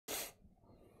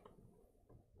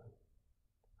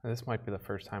This might be the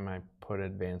first time I put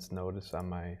advance notice on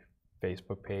my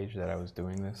Facebook page that I was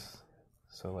doing this.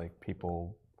 So like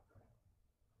people,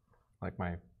 like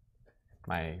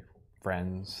my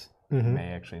friends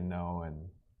may actually know and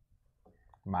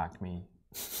mock me.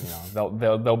 You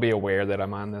know, they'll be aware that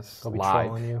I'm on this live.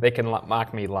 Trolling you. They can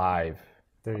mock me live,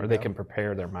 or they can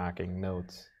prepare their mocking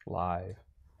notes live.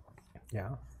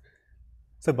 Yeah.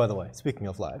 So by the way, speaking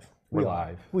of live, we're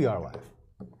live. We are live.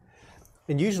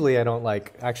 And usually I don't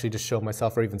like actually just show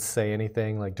myself or even say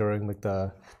anything like during like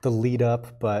the lead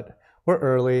up, but we're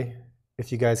early.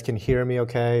 If you guys can hear me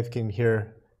okay, if you can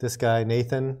hear this guy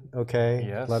Nathan okay,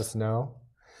 yes. Let us know.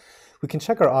 We can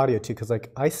check our audio too, because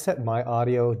like I set my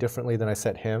audio differently than I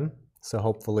set him, so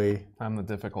hopefully I'm the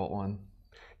difficult one.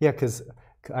 Yeah, because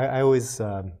I always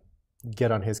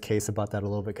get on his case about that a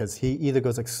little bit, because he either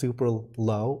goes like super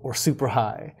low or super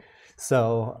high,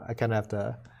 so I kind of have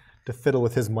to fiddle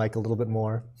with his mic a little bit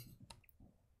more.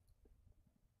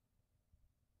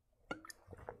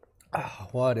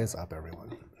 What is up,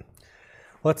 everyone?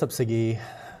 What's up, Siggy? I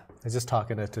was just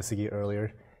talking to Siggy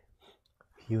earlier.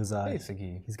 He was hey,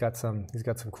 Siggy. He's got some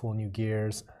cool new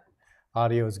gears.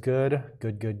 Audio is good.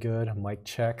 Mic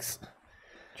checks.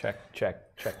 Check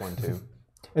 1 2.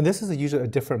 And this is usually a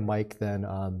different mic than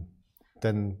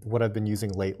what I've been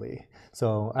using lately.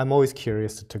 So I'm always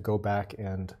curious to go back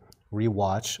and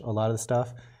rewatch a lot of the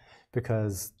stuff,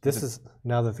 because this is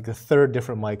now the third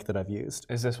different mic that I've used.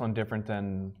 Is this one different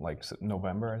than like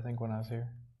November, I think, when I was here?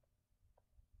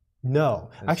 No.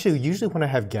 Actually, usually when I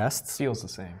have guests... Feels the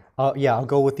same. Yeah, I'll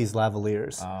go with these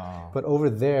lavaliers. Oh. But over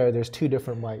there's two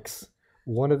different mics.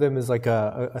 One of them is like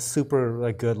a super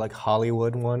like good like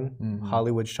Hollywood one,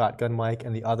 Hollywood shotgun mic,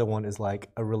 and the other one is like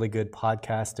a really good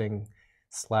podcasting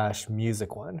 /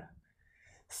 music one.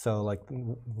 So like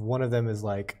one of them is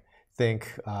like,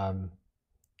 think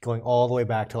going all the way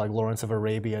back to like Lawrence of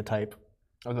Arabia type.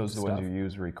 Are those the ones you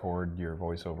use to record your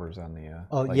voiceovers on the?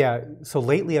 Like... yeah. So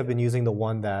lately I've been using the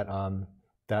one that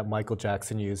that Michael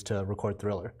Jackson used to record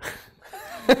Thriller.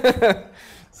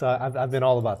 So I've been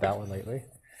all about that one lately.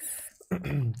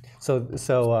 So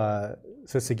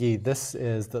Sagi, this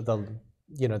is the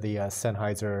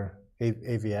Sennheiser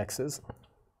AVXs,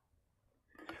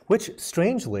 which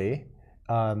strangely,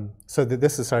 so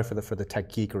this is sorry for the tech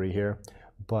geekery here,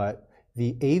 but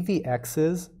the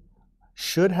AVXs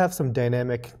should have some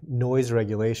dynamic noise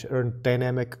regulation or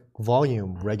dynamic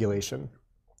volume regulation,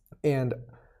 and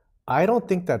I don't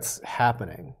think that's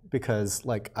happening, because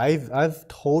like I've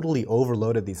totally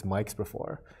overloaded these mics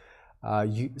before.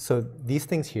 So these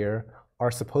things here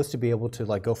are supposed to be able to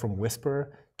like go from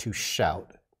whisper to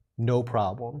shout, no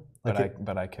problem. Like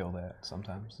but I kill that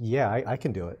sometimes. Yeah, I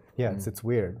can do it. Yeah, it's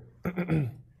weird.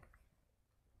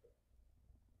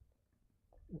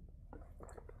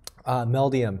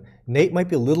 Meldium, Nate might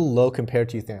be a little low compared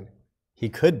to you, Than. He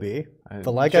could be,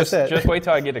 but like I said, just wait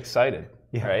till I get excited.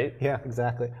 Yeah, right? Yeah,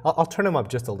 exactly. I'll turn him up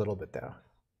just a little bit though.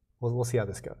 We'll see how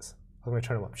this goes. I'm gonna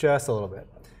turn him up just a little bit.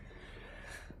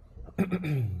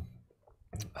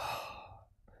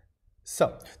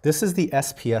 So this is the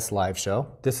SPS live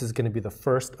show. This is going to be the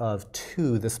first of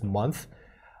 2 this month.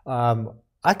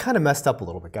 I kind of messed up a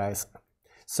little bit, guys.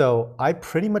 So I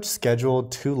pretty much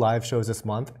scheduled 2 live shows this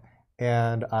month,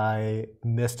 and I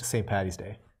missed St. Patty's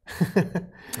Day.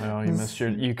 Oh, you missed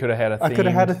you could have had a themed. I could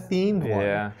have had a themed one.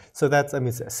 Yeah. So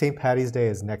St. Patty's Day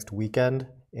is next weekend,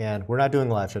 and we're not doing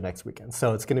a live show next weekend.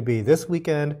 So it's going to be this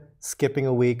weekend, skipping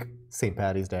a week, St.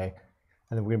 Patty's Day,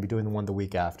 and then we're going to be doing the one the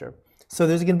week after. So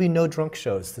there's going to be no drunk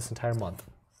shows this entire month.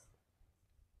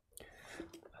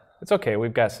 It's okay.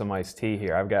 We've got some iced tea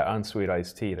here. I've got unsweet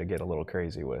iced tea to get a little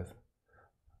crazy with.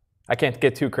 I can't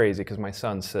get too crazy because my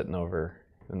son's sitting over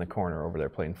in the corner over there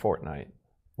playing Fortnite.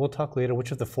 We'll talk later.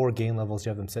 Which of the 4 game levels do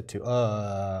you have them set to?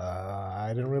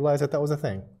 I didn't realize that was a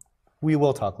thing. We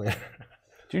will talk later.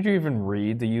 Did you even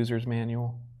read the user's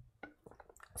manual?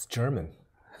 It's German.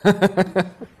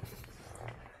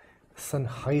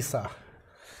 Sennheiser.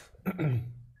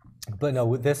 But no,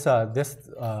 with this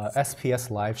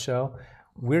SPS live show,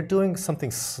 we're doing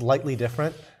something slightly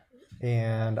different,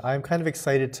 and I'm kind of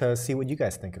excited to see what you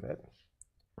guys think of it.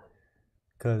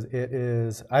 Because it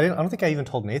is, I don't think I even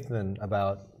told Nathan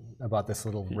about this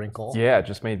little wrinkle. Yeah, it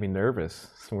just made me nervous.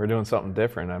 So we're doing something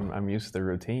different. I'm used to the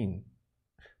routine.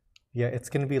 Yeah, it's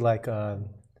going to be like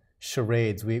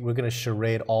charades. We're going to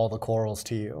charade all the corals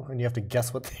to you, and you have to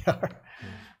guess what they are.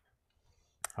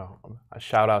 Oh, a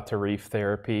shout out to Reef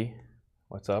Therapy.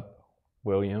 What's up?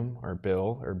 William or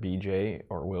Bill or BJ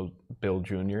or Bill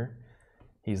Jr.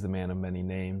 He's the man of many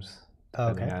names,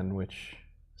 depending on which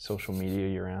social media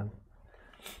you're on.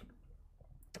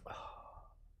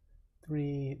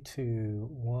 3, 2,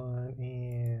 1,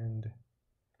 and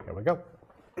there we go.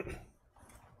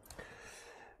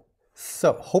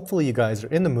 So hopefully you guys are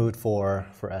in the mood for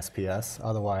SPS.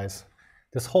 Otherwise,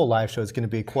 this whole live show is going to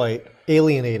be quite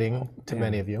alienating to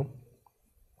many of you.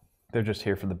 They're just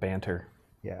here for the banter.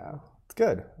 Yeah, it's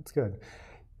good. It's good.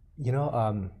 You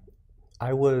know,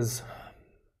 I was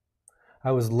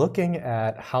looking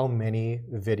at how many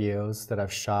videos that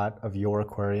I've shot of your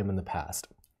aquarium in the past.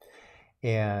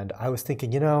 And I was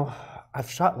thinking, you know, I've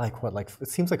shot like it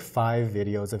seems like 5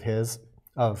 videos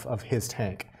of his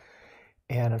tank.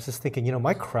 And I was just thinking, you know,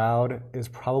 my crowd is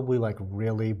probably like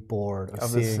really bored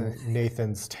of seeing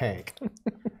Nathan's tank.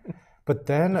 But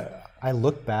then I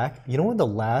look back, you know when the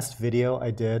last video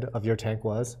I did of your tank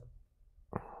was?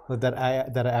 That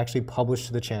I actually published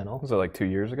to the channel. Was it like 2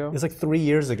 years ago? It was like 3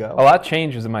 years ago. A lot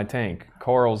changes in my tank.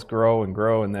 Corals grow and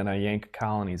grow, and then I yank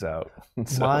colonies out.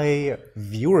 So. My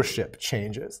viewership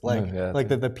changes. Like, like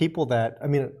the people that, I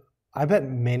mean, I bet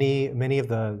many of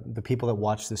the people that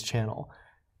watch this channel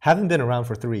haven't been around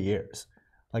for 3 years.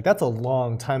 Like that's a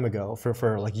long time ago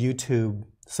for like YouTube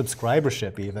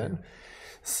subscribership even.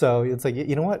 So it's like,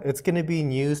 you know what? It's going to be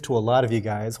news to a lot of you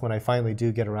guys when I finally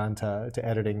do get around to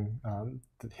editing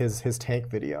his tank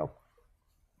video.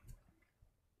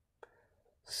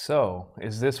 So,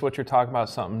 is this what you're talking about?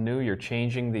 Something new? You're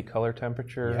changing the color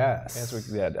temperature? Yes.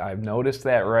 I've noticed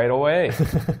that right away.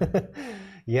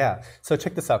 Yeah. So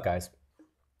check this out, guys.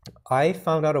 I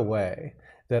found out a way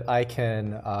that I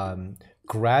can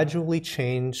gradually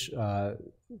change the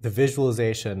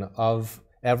visualization of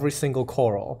every single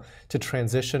coral to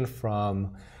transition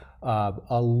from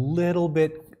a little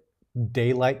bit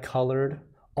daylight colored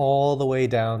all the way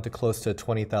down to close to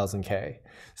 20,000 K.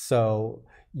 So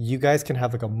you guys can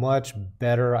have like a much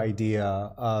better idea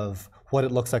of what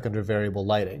it looks like under variable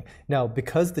lighting. Now,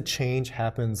 because the change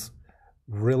happens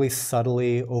really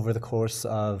subtly over the course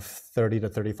of 30 to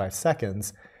 35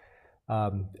 seconds,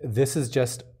 this is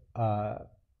just,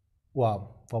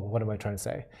 well, what am I trying to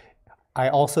say? I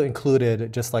also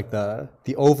included just like the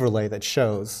overlay that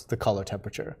shows the color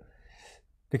temperature,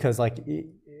 because like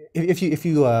if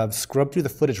you scrub through the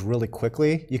footage really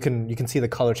quickly, you can see the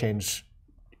color change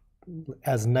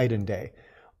as night and day,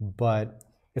 but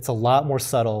it's a lot more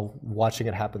subtle watching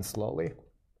it happen slowly.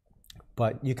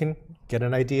 But you can get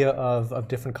an idea of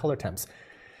different color temps,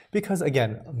 because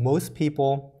again, most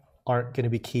people aren't going to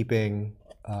be keeping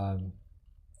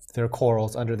their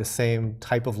corals under the same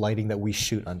type of lighting that we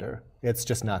shoot under. It's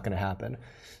just not going to happen.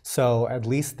 So at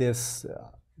least this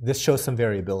shows some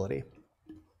variability.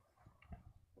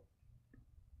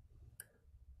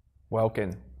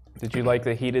 Welkin, did you like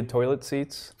the heated toilet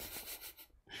seats?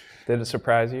 Did it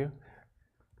surprise you?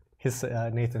 His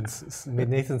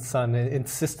Nathan's son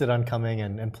insisted on coming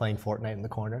and playing Fortnite in the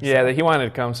corner. Yeah, so. He wanted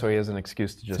to come so he has an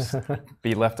excuse to just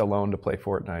be left alone to play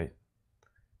Fortnite.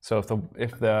 So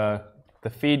if the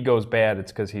feed goes bad,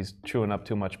 it's because he's chewing up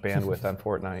too much bandwidth on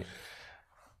Fortnite.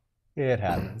 It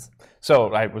happens.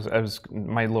 So I was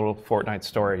my little Fortnite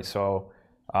story. So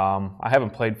I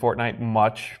haven't played Fortnite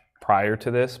much prior to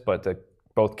this, but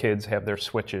both kids have their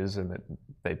Switches and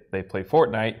they play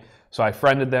Fortnite. So I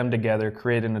friended them together,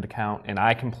 created an account, and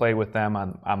I can play with them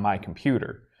on my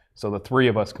computer. So the 3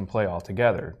 of us can play all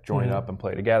together, join up and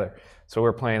play together. So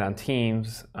we're playing on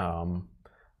teams.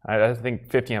 I think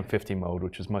 50 on 50 mode,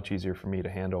 which is much easier for me to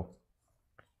handle.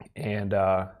 And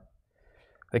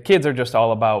the kids are just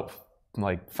all about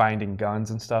like finding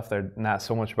guns and stuff. They're not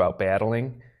so much about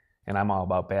battling, and I'm all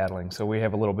about battling. So we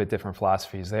have a little bit different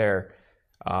philosophies there.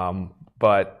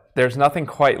 But there's nothing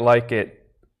quite like it,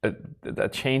 a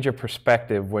change of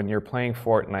perspective when you're playing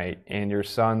Fortnite and your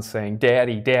son's saying,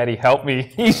 "Daddy, Daddy, help me.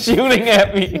 He's shooting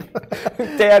at me.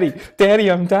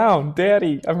 Daddy, I'm down.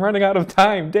 Daddy, I'm running out of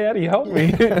time. Daddy, help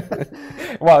me."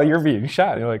 While you're being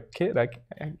shot. You're like, "Kid, I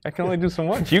can only do so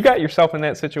much. You got yourself in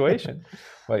that situation."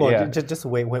 But well, yeah. just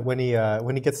wait. When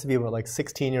he gets to be about like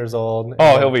 16 years old.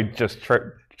 Oh, he'll be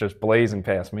just blazing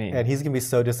past me. And he's going to be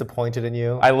so disappointed in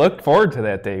you. I look forward to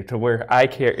that day to where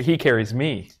he carries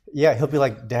me. Yeah, he'll be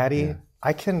like, "Daddy,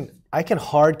 I can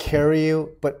hard carry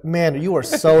you, but man, you are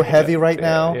so heavy right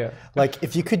now. Yeah. Like,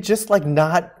 if you could just like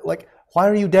not, like, why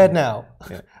are you dead now?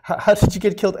 Yeah. How did you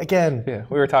get killed again?" Yeah,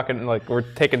 we were talking like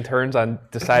we're taking turns on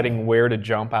deciding where to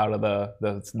jump out of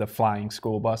the flying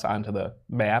school bus onto the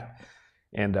map.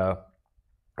 And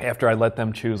after I let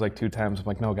them choose like 2 times, I'm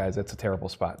like, "No, guys, that's a terrible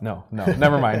spot. No,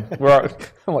 never mind."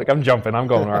 I'm like, I'm jumping. I'm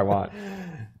going where I want.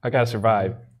 I gotta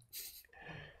survive.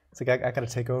 It's like, I gotta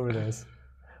take over this.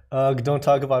 Don't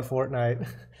talk about Fortnite.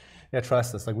 Yeah,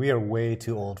 trust us. Like, we are way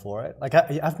too old for it. Like,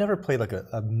 I've never played like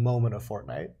a moment of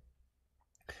Fortnite.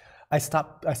 I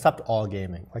stopped all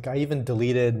gaming. Like I even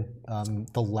deleted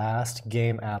the last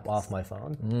game app off my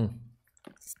phone.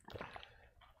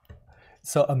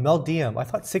 So a Meldium, I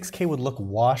thought 6K would look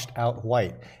washed out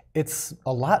white. It's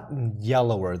a lot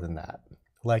yellower than that.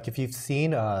 Like if you've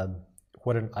seen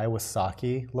what an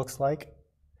Iwasaki looks like,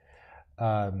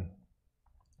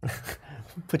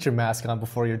 put your mask on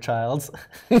before your child's.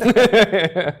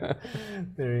 There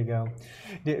you go.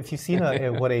 If you've seen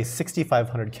what a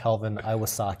 6500 Kelvin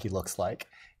Iwasaki looks like,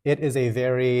 it is a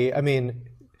very, I mean,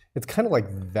 it's kind of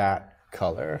like that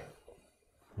color.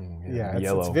 Yeah,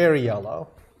 it's very yellow.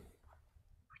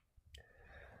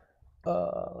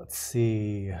 Let's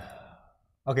see.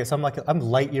 Okay, so I'm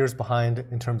light years behind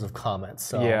in terms of comments.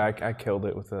 So. Yeah, I killed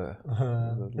it with a.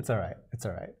 It's all right. It's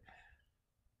all right.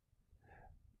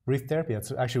 Reef therapy,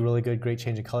 that's actually really good. Great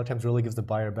change in color times. Really gives the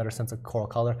buyer a better sense of coral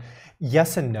color.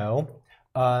 Yes and no.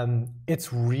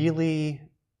 It's really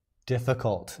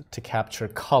difficult to capture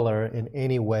color in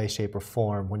any way, shape, or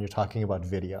form when you're talking about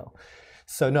video.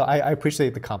 So no, I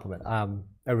appreciate the compliment.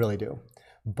 I really do.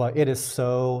 But it is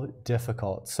so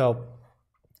difficult. So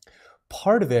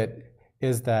part of it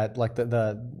is that like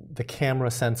the camera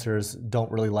sensors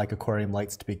don't really like aquarium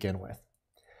lights to begin with.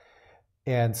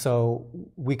 And so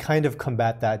we kind of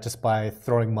combat that just by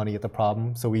throwing money at the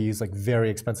problem. So we use like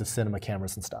very expensive cinema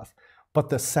cameras and stuff. But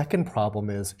the second problem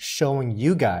is showing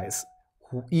you guys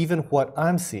even what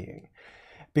I'm seeing.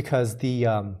 Because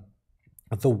the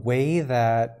way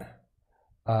that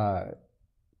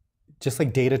just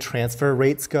like data transfer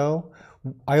rates go,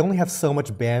 I only have so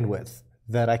much bandwidth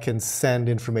that I can send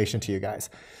information to you guys.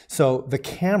 So the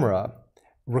camera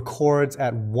records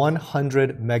at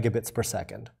 100 megabits per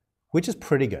second, which is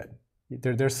pretty good.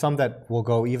 There's some that will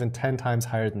go even 10 times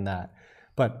higher than that.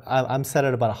 But I'm set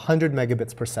at about 100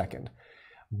 megabits per second.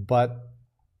 But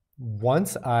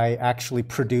once I actually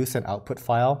produce an output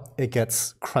file, it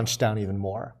gets crunched down even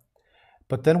more.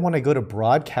 But then when I go to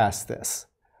broadcast this,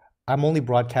 I'm only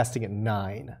broadcasting at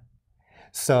 9.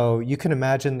 So you can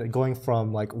imagine going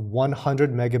from like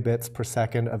 100 megabits per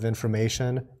second of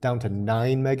information down to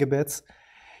 9 megabits.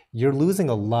 You're losing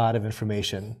a lot of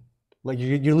information. Like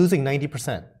you're losing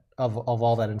 90% of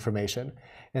all that information.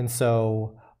 And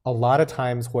so a lot of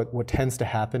times what tends to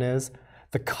happen is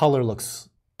the color looks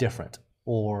different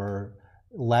or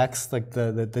lacks like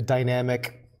the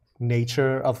dynamic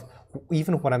nature of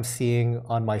even what I'm seeing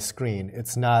on my screen.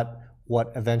 It's not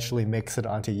what eventually makes it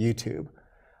onto YouTube.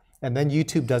 And then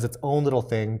YouTube does its own little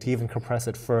thing to even compress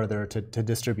it further to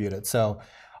distribute it. So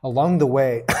along the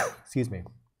way, excuse me,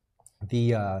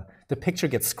 the picture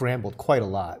gets scrambled quite a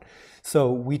lot.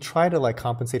 So we try to like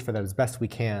compensate for that as best we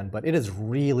can, but it is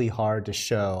really hard to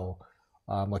show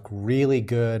like really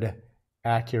good,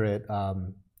 accurate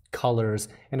colors.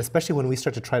 And especially when we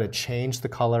start to try to change the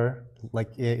color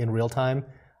like in real time,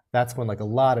 that's when like a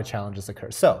lot of challenges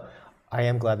occur. So I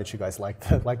am glad that you guys like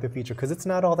the feature because it's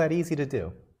not all that easy to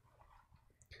do.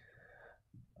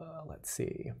 Let's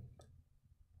see.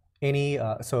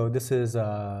 So this is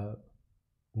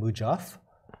Mujaf.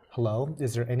 Hello.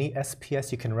 Is there any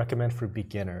SPS you can recommend for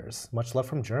beginners? Much love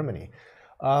from Germany.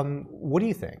 What do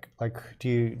you think? Like,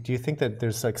 do you think that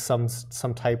there's like some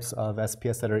types of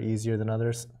SPS that are easier than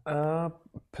others?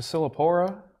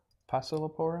 Passillopora.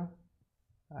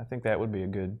 I think that would be a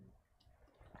good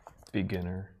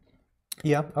beginner.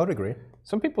 Yeah, I would agree.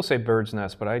 Some people say bird's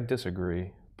nest, but I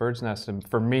disagree. Bird's nest,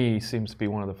 for me, seems to be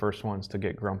one of the first ones to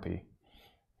get grumpy.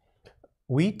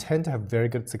 We tend to have very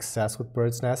good success with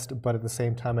bird's nest, but at the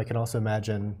same time, I can also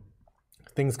imagine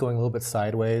things going a little bit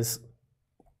sideways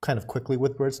kind of quickly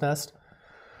with bird's nest.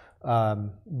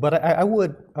 But I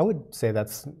would say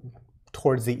that's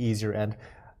towards the easier end.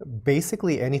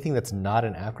 Basically, anything that's not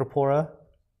an acropora,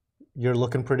 you're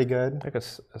looking pretty good. Like a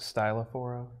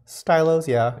stylophora? Stylos,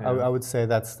 yeah. I would say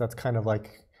that's kind of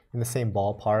like in the same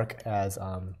ballpark as, okay,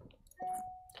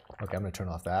 I'm gonna turn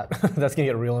off that. That's gonna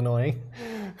get real annoying.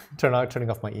 Turning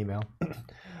off my email.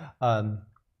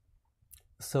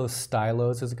 So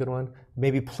stylos is a good one.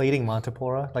 Maybe plating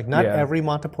Montipora. Like not every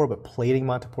Montipora, but plating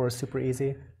Montipora is super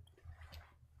easy.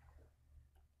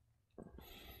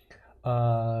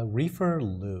 Reefer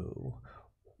Lou.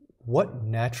 What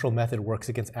natural method works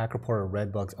against acropora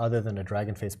red bugs other than a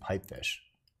dragonface pipefish?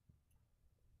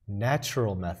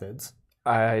 Natural methods.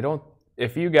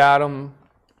 If you got them,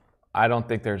 I don't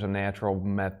think there's a natural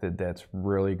method that's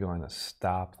really going to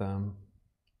stop them.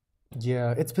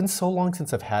 Yeah, it's been so long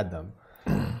since I've had them.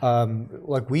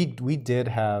 Like we did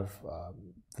have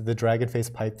the dragonface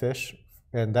pipefish,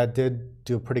 and that did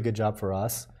do a pretty good job for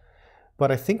us.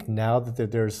 But I think now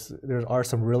that there are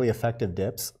some really effective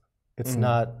dips, it's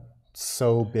not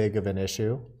so big of an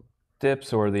issue.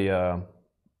 dips or the,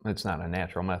 it's not a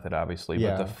natural method, obviously,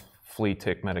 Yeah. but the flea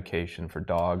tick medication for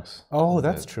dogs. Oh,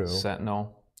 that's true.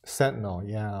 Sentinel. Sentinel,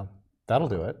 yeah. That'll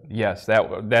do it. Yes,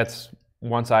 that's,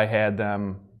 once I had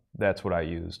them, that's what I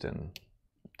used and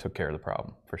took care of the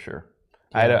problem, for sure.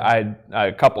 Yeah. I had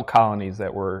a couple colonies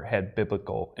that had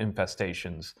biblical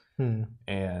infestations,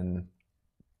 and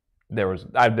there was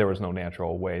no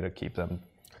natural way to keep them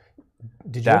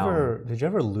down. Did you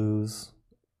ever lose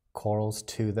corals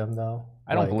to them though?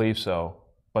 I don't believe so,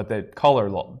 but the color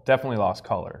definitely lost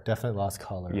color. Definitely lost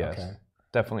color. Yes, okay.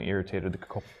 definitely irritated the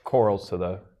corals to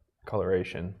the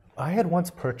coloration. I had once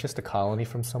purchased a colony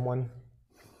from someone,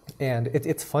 and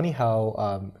it's funny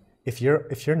how if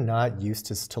you're not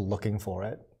used to looking for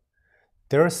it,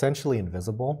 they're essentially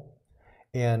invisible.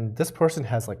 And this person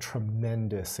has like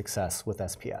tremendous success with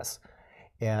SPS.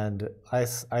 And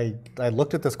I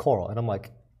looked at this coral and I'm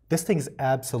like, this thing's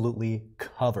absolutely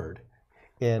covered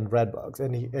in red bugs,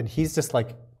 and he's just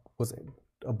like was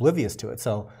oblivious to it.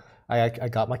 So I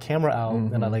got my camera out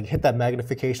and I like hit that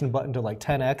magnification button to like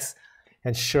 10x,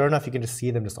 and sure enough, you can just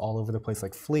see them just all over the place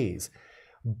like fleas.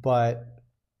 But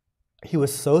he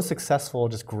was so successful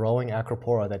just growing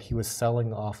Acropora that he was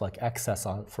selling off like excess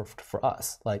on for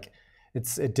us. Like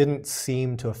it didn't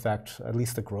seem to affect at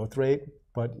least the growth rate,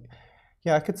 but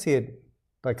yeah, I could see it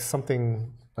like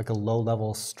something like a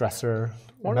low-level stressor.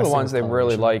 One of the ones they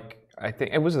really like, I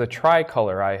think it was the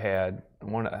tricolor I had.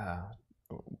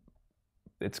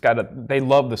 They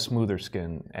love the smoother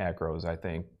skin acros. I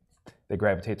think they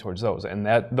gravitate towards those, and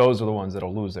those are the ones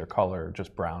that'll lose their color,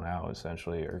 just brown out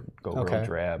essentially, or go real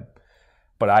drab.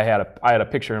 But I had a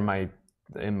picture in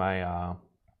my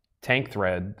tank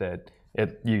thread that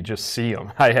you just see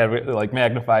them. I have it like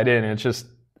magnified in, and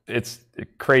it's a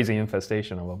crazy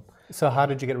infestation of them. So how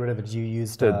did you get rid of it? Did you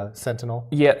use Sentinel?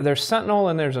 Yeah, there's Sentinel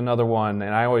and there's another one,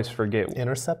 and I always forget.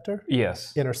 Interceptor?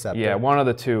 Yes. Interceptor. Yeah, one of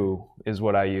the two is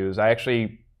what I use. I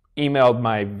actually emailed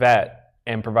my vet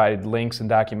and provided links and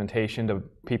documentation to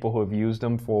people who have used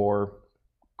them for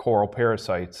coral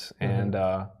parasites, and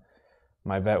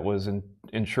my vet was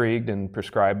intrigued and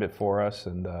prescribed it for us,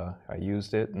 and I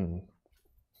used it and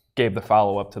gave the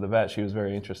follow-up to the vet. She was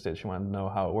very interested. She wanted to know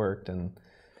how it worked, and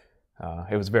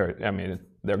it was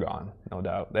they're gone, no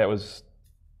doubt. That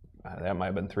might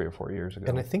have been 3 or 4 years ago.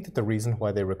 And I think that the reason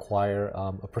why they require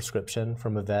a prescription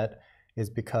from a vet is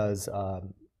because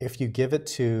if you give it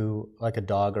to like a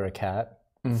dog or a cat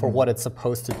for what it's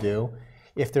supposed to do,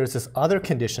 if there's this other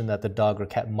condition that the dog or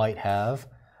cat might have,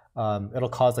 it'll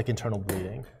cause like internal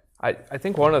bleeding. I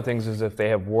think one of the things is if they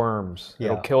have worms,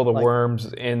 it'll kill the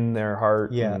worms in their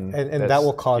heart. Yeah, and that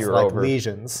will cause like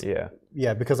lesions. Yeah.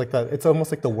 Yeah, because like it's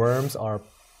almost like the worms are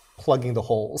plugging the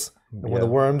holes. And when the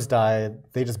worms die,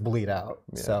 they just bleed out.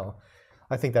 Yeah. So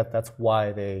I think that's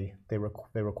why they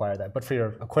require that. But for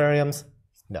your aquariums,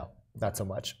 no, not so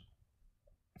much.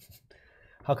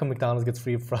 How come McDonald's gets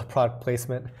free product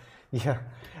placement? Yeah,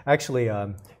 actually,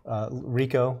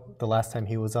 Rico, the last time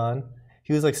he was on,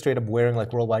 he was like straight up wearing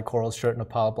like Worldwide Corals shirt and a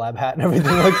Polyp Lab hat and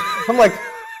everything. Like I'm like,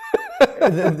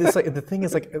 the thing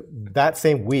is like that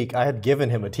same week I had given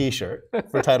him a T-shirt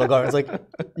for Tidal Gardens. Like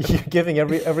you're giving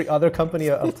every other company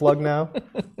a plug now.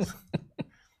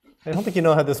 I don't think you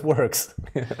know how this works.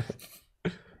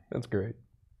 That's great.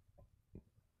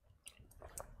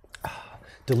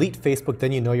 Delete Facebook,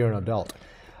 then you know you're an adult.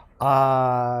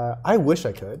 I wish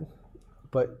I could,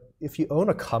 but if you own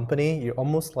a company, you're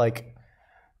almost like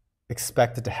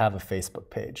expected to have a Facebook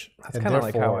page. That's kind of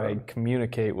like how I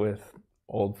communicate with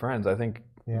old friends. I think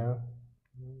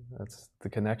that's the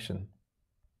connection.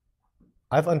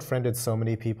 I've unfriended so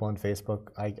many people on Facebook.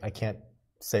 I can't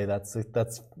say that's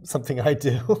something I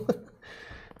do.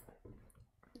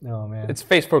 Oh man. It's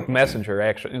Facebook Messenger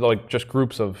actually, like just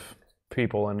groups of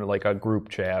people in like a group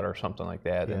chat or something like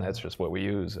that, and that's just what we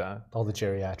use. All the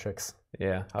geriatrics.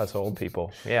 Yeah, us old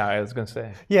people. Yeah, I was gonna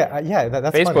say. Yeah,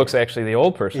 that's Facebook's funny. actually the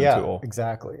old person tool.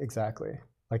 Exactly.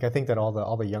 Like I think that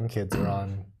all the young kids are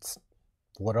on.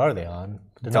 What are they on?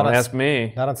 Don't ask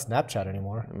me. Not on Snapchat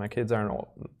anymore. My kids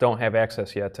don't have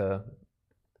access yet to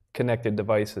connected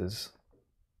devices.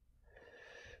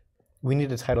 We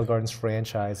need a Tidal Gardens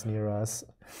franchise near us.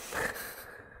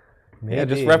 Maybe. Yeah,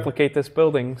 just replicate this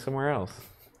building somewhere else.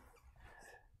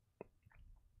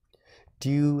 Do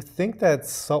you think that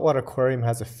saltwater aquarium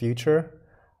has a future?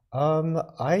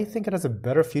 I think it has a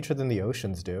better future than the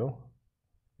oceans do,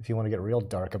 if you want to get real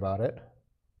dark about it.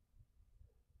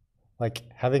 Like,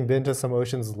 having been to some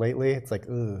oceans lately, it's like,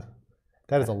 ugh,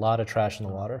 that is a lot of trash in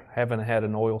the water. Haven't had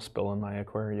an oil spill in my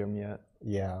aquarium yet.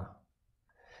 Yeah.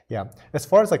 Yeah. As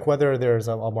far as like whether there's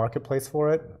a marketplace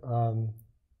for it,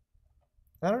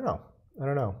 I don't know.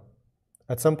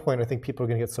 At some point, I think people are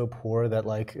going to get so poor that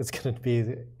like it's going to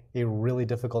be a really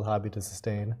difficult hobby to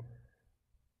sustain.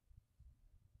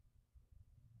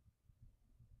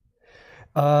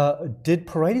 Did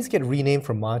parietes get renamed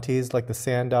from Montes, like the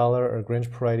Sand Dollar or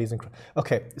Grinch parietes?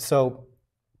 Okay, so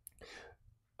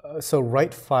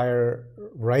right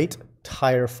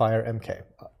tire fire MK.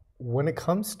 When it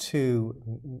comes to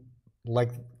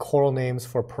like coral names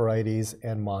for parietes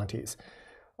and Montes,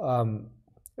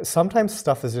 sometimes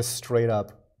stuff is just straight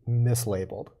up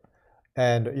mislabeled,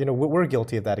 and you know we're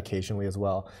guilty of that occasionally as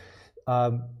well.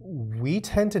 We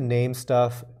tend to name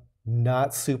stuff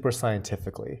not super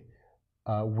scientifically.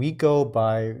 We go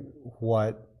by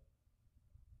what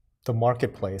the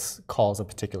marketplace calls a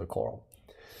particular coral.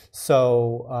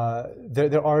 So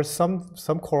there are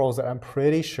some corals that I'm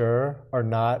pretty sure are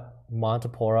not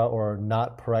Montipora or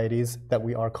not parietes that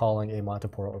we are calling a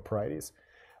Montipora or parietes.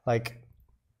 Like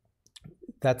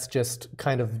that's just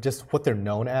kind of just what they're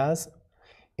known as.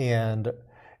 And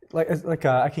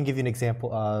I can give you an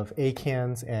example of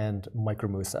acans and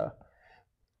micromusa.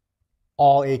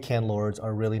 All acan lords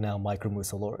are really now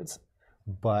micromusa lords,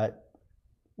 but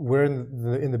we're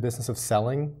in the business of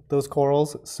selling those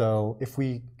corals. So if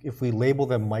we label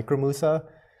them micromusa,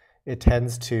 it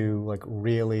tends to like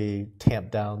really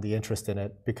tamp down the interest in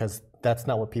it because that's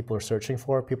not what people are searching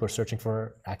for. People are searching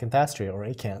for acanthastria or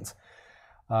acans.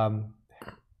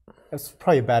 That's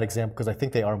probably a bad example because I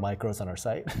think they are micros on our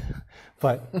site,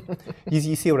 but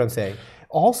you see what I'm saying.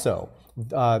 Also,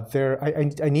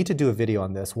 I need to do a video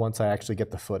on this once I actually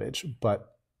get the footage,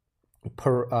 but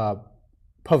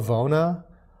Pavona,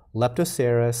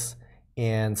 Leptoceras,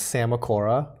 and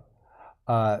Samacora,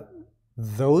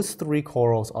 those three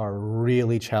corals are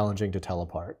really challenging to tell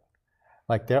apart.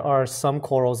 Like there are some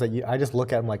corals that I just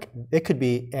look at them like it could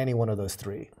be any one of those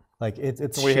three. Like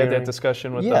it's we had that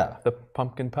discussion with the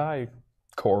pumpkin pie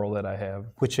coral that I have,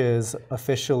 which is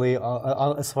officially,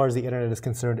 as far as the internet is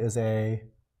concerned, is a.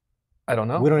 I don't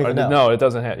know. We don't even know. No, it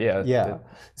doesn't have. Yeah. Yeah.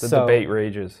 The debate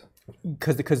rages.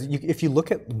 Because if you look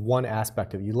at one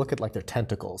aspect of it, you look at like their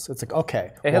tentacles. It's like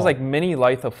okay. It has like mini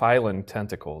lithophilin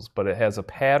tentacles, but it has a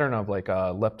pattern of like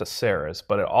a Leptoceras,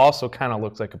 but it also kind of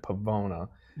looks like a Pavona.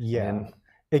 Yeah. And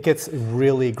it gets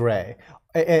really gray.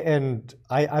 And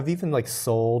I've even like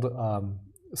sold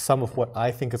some of what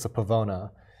I think is a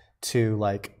Pavona to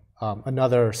like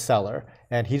another seller,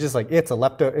 and he just like what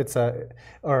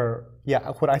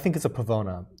I think is a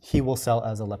Pavona, he will sell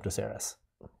as a Leptoceras.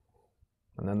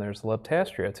 And then there's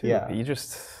Leptastria too. Yeah. You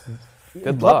just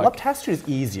good luck. Leptastria is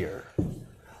easier,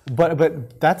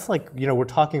 but that's like we're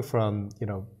talking from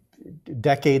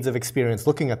decades of experience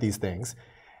looking at these things,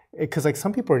 because like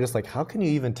some people are just like, how can you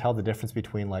even tell the difference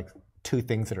between like two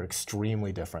things that are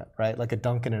extremely different, right? Like a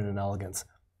Duncan and an Elegance,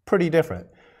 pretty different.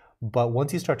 But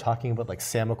once you start talking about like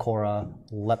Samacora,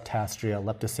 Leptastria,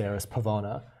 Leptoceras,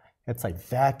 Pavona, it's like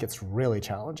that gets really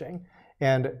challenging.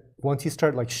 And once you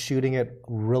start like shooting it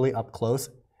really up close,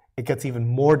 it gets even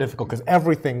more difficult because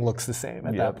everything looks the same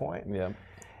at that point. Yeah.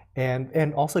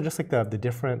 And also just like the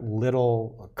different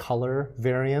little color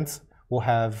variants will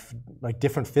have like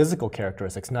different physical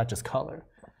characteristics, not just color.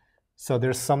 So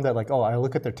there's some that like, oh, I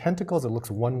look at their tentacles, it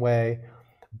looks one way,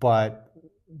 but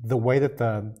the way that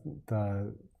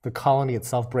the colony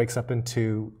itself breaks up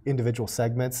into individual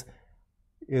segments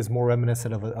is more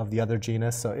reminiscent of the other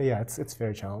genus. So yeah, it's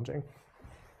very challenging.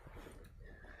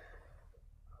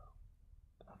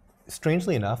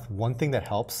 Strangely enough, one thing that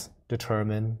helps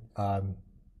determine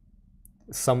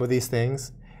some of these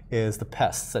things is the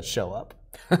pests that show up.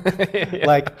 Yeah.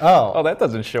 Like, that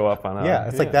doesn't show up on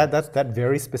it's like that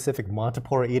very specific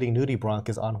Montipora eating nudibranch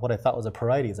is on what I thought was a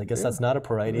parietes. I guess that's not a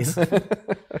parietes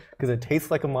because it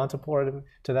tastes like a Montipora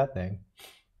to that thing.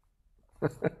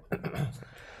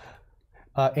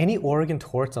 Any Oregon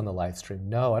torts on the live stream?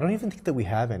 No, I don't even think that we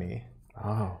have any.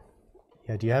 Oh.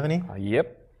 Yeah, do you have any?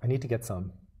 Yep. I need to get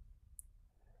some.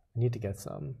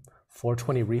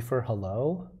 420 reefer,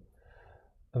 hello?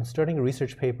 I'm starting a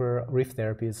research paper, Reef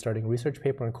Therapy is starting a research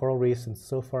paper on coral reefs, and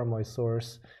so far my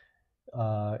source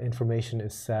information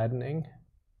is saddening.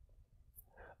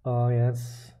 Oh yeah,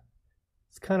 it's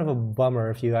kind of a bummer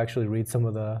if you actually read some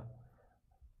of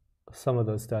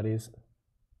those studies.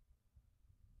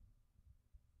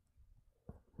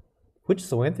 Which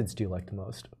zoanthids do you like the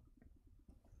most?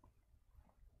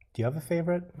 Do you have a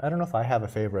favorite? I don't know if I have a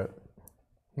favorite.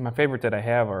 My favorite that I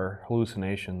have are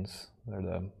hallucinations. They're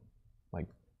the like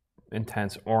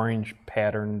intense orange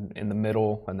pattern in the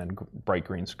middle and then bright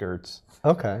green skirts.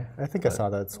 Okay, I think I saw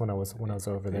that when I was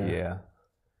over there. Yeah.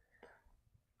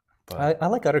 I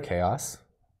like Utter Chaos.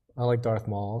 I like Darth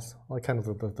Mauls. I like kind of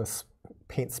the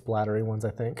paint splattery ones,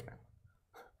 I think.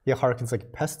 Yeah, Harkin's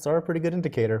like, pests are a pretty good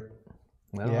indicator.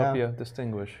 That'll help you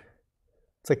distinguish.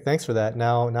 It's like, thanks for that.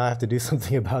 Now I have to do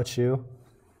something about you.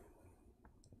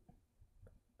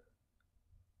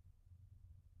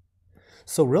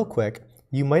 So real quick,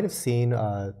 you might have seen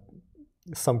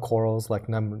some corals like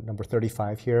number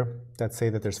 35 here that say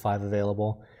that there's 5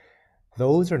 available.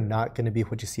 Those are not going to be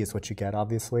what you see is what you get,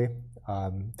 obviously.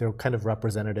 They're kind of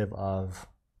representative of,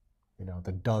 you know,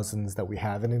 the dozens that we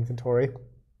have in inventory.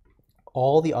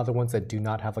 All the other ones that do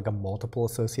not have like a multiple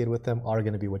associated with them are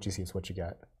going to be what you see is what you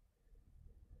get.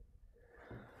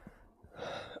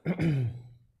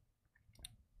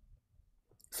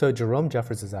 So Jerome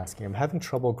Jeffers is asking, I'm having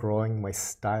trouble growing my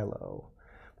stylo.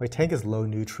 My tank is low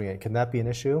nutrient. Can that be an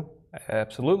issue?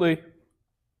 Absolutely.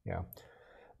 Yeah.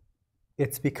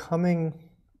 It's becoming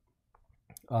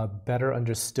better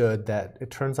understood that it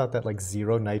turns out that like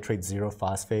 0 nitrate, 0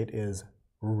 phosphate is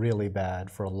really bad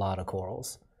for a lot of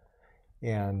corals.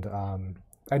 And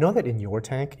I know that in your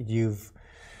tank, you've,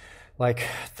 like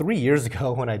 3 years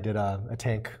ago when I did a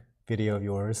tank video of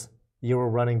yours, you were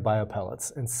running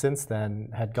biopellets, and since then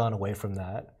had gone away from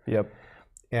that. Yep.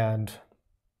 And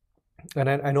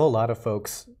I know a lot of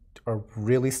folks are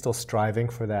really still striving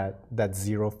for that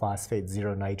 0 phosphate,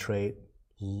 0 nitrate,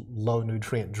 low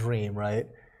nutrient dream, right?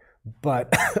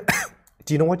 But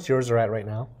do you know what yours are at right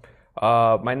now?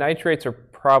 My nitrates are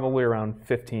probably around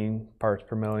 15 parts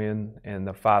per million, and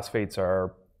the phosphates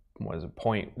are, what is it,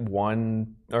 0.1,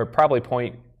 or probably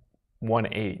 0.18.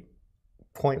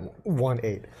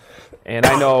 0.18. And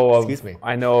I know of, Excuse me.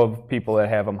 I know of people that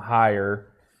have them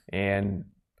higher, and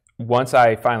once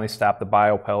I finally stopped the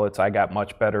biopellets, I got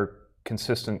much better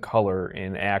consistent color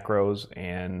in acros,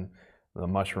 and the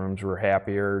mushrooms were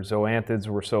happier. Zoanthids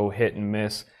were so hit and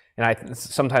miss, and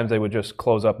sometimes they would just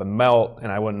close up and melt,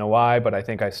 and I wouldn't know why, but I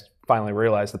think I finally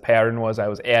realized the pattern was I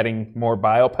was adding more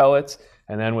biopellets,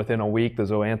 and then within a week the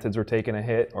zoanthids were taking a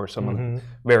hit, or some of the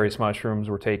various mushrooms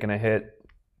were taking a hit,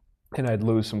 and I'd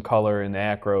lose some color in the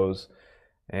acros,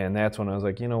 and that's when I was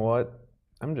like, you know what,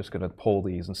 I'm just going to pull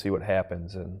these and see what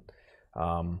happens. And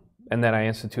then I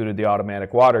instituted the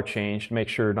automatic water change to make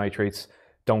sure nitrates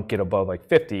don't get above like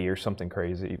 50 or something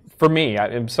crazy. For me,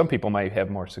 some people might have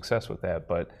more success with that,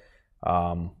 but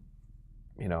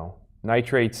you know,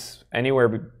 nitrates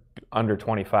anywhere under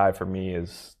 25 for me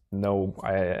is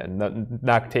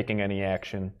not taking any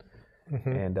action.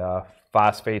 And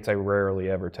phosphates I rarely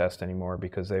ever test anymore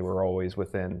because they were always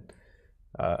within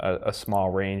a small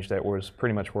range that was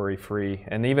pretty much worry-free.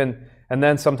 And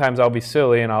then sometimes I'll be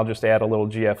silly and I'll just add a little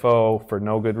GFO for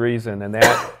no good reason, and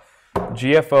that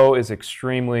GFO is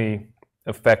extremely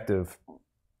effective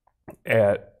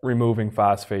at removing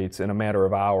phosphates in a matter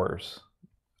of hours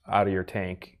out of your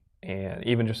tank, and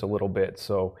even just a little bit.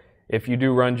 So if you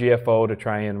do run GFO to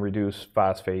try and reduce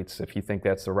phosphates, if you think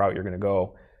that's the route you're going to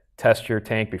go, test your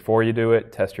tank before you do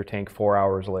it, test your tank 4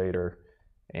 hours later,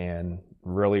 and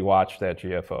really watch that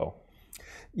GFO.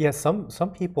 Yeah, some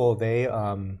people, they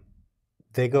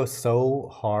go so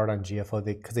hard on GFO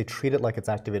because they treat it like it's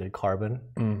activated carbon.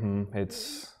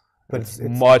 It's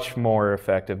much more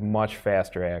effective, much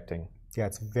faster acting. Yeah,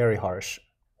 it's very harsh.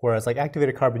 Whereas like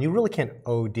activated carbon, you really can't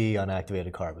OD on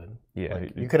activated carbon. Yeah,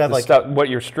 like, you could have like what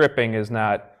you're stripping is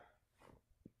not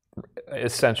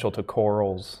essential to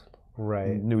corals.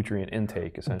 Right. Nutrient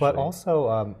intake, essentially. But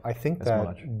also, I think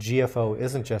that GFO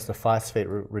isn't just a phosphate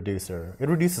reducer. It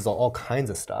reduces all kinds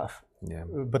of stuff. Yeah.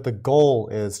 But the goal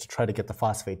is to try to get the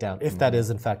phosphate down, if that is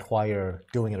in fact why you're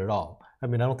doing it at all. I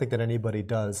mean, I don't think that anybody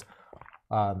does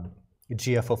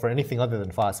GFO for anything other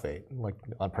than phosphate, like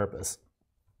on purpose.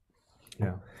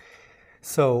 Yeah.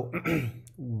 So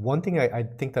one thing I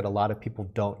think that a lot of people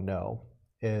don't know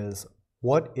is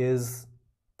what is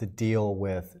the deal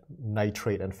with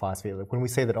nitrate and phosphate. Like when we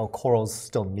say that corals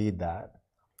still need that,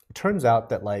 it turns out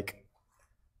that like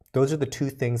those are the two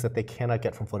things that they cannot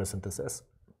get from photosynthesis.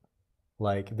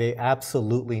 Like they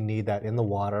absolutely need that in the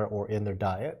water or in their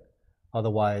diet.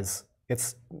 Otherwise,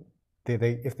 if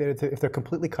they're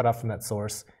completely cut off from that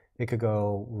source, it could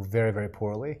go very, very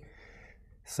poorly.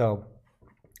 So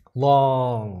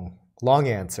long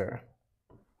answer.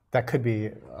 That could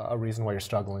be a reason why you're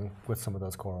struggling with some of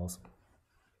those corals.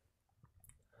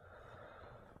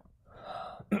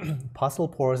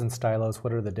 Pocillopores and stylos,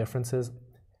 what are the differences?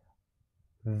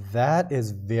 That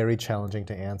is very challenging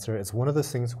to answer. It's one of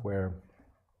those things where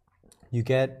you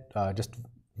get just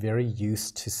very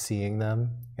used to seeing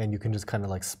them, and you can just kind of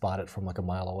like spot it from like a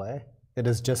mile away. It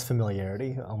is just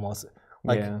familiarity, almost.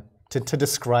 Like to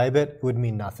describe it would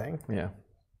mean nothing. Yeah.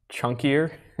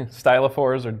 Chunkier.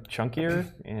 Stylophores are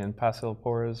chunkier, and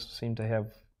pocillopores seem to have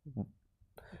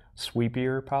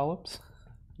sweepier polyps.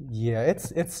 Yeah,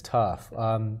 it's tough.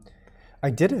 I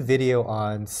did a video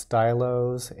on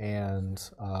stylos and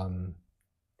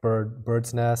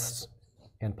bird's nest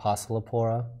and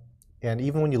Pocillopora, and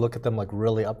even when you look at them like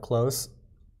really up close,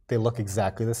 they look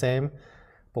exactly the same.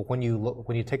 But when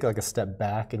you take like a step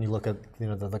back and you look at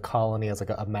the colony as like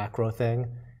a macro thing,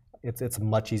 it's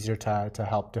much easier to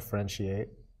help differentiate.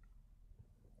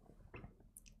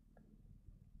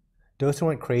 Doser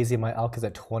went crazy. My elk is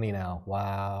at 20 now.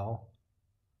 Wow.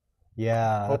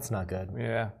 Yeah, that's not good.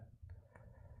 Yeah.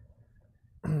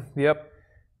 Yep.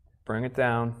 Bring it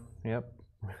down. Yep.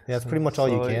 Yeah, that's pretty much all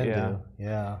you can do.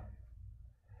 Yeah.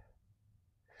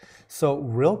 So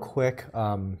real quick,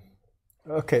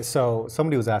 okay, so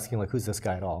somebody was asking like, who's this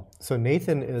guy at all? So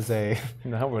Nathan is a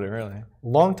nobody really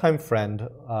longtime friend,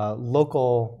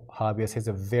 local hobbyist. He has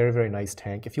a very, very nice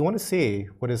tank. If you want to see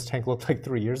what his tank looked like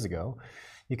 3 years ago,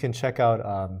 you can check out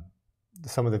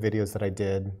some of the videos that I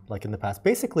did like in the past.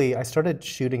 Basically, I started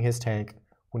shooting his tank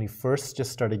when he first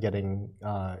just started getting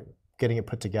it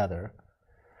put together.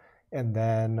 And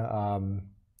then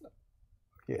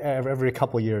every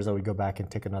couple of years, I would go back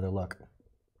and take another look.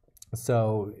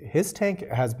 So his tank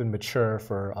has been mature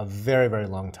for a very, very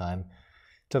long time,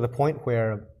 to the point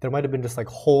where there might have been just like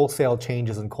wholesale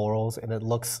changes in corals, and it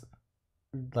looks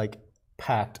like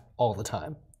packed all the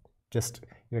time. Just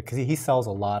because he sells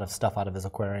a lot of stuff out of his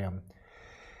aquarium.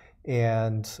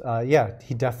 And yeah,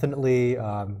 he definitely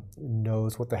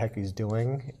knows what the heck he's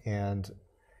doing. And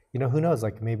who knows,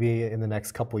 like maybe in the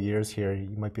next couple of years here,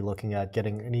 you might be looking at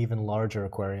getting an even larger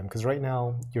aquarium. Because right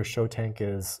now, your show tank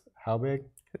is how big?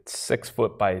 It's 6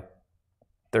 foot by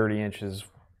 30 inches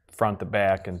front to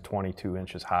back and 22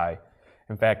 inches high.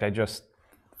 In fact, I just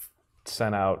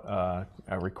sent out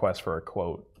a request for a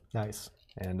quote. Nice.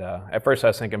 And at first I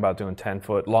was thinking about doing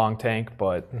 10-foot long tank,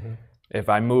 but if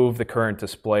I move the current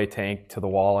display tank to the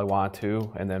wall I want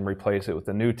to, and then replace it with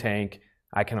a new tank,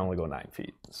 I can only go 9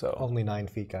 feet. So only 9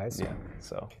 feet, guys. Yeah.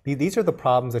 So these are the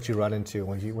problems that you run into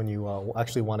when you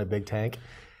actually want a big tank.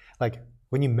 Like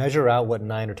when you measure out what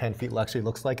 9 or 10 feet actually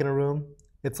looks like in a room,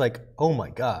 it's like, oh my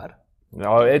god.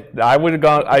 No,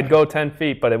 I'd go 10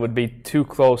 feet, but it would be too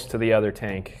close to the other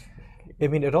tank. I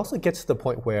mean, it also gets to the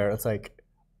point where it's like,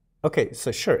 okay,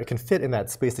 so sure, it can fit in that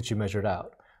space that you measured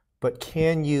out, but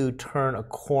can you turn a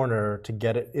corner to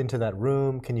get it into that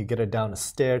room? Can you get it down a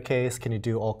staircase? Can you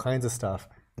do all kinds of stuff?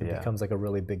 It becomes like a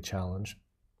really big challenge.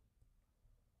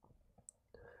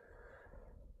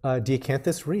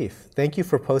 Diacanthus Reef, thank you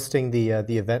for posting the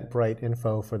Eventbrite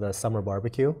info for the summer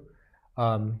barbecue.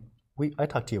 I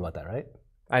talked to you about that, right?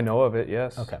 I know of it,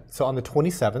 yes. Okay, so on the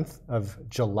 27th of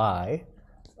July,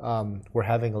 we're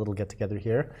having a little get-together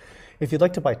here. If you'd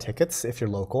like to buy tickets, if you're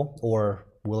local or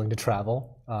willing to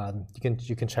travel,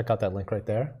 you can check out that link right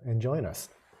there and join us.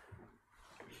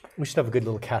 We should have a good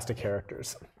little cast of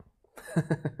characters.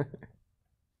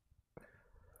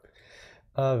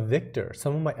 Victor,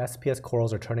 some of my SPS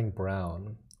corals are turning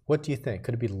brown. What do you think?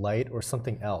 Could it be light or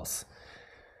something else?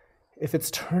 If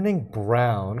it's turning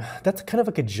brown, that's kind of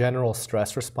like a general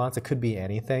stress response. It could be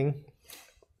anything.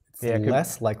 It's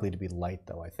less likely to be light,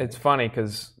 though, I think. It's funny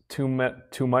because too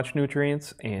much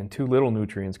nutrients and too little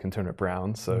nutrients can turn it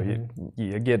brown. So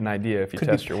you get an idea if you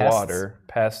test your water.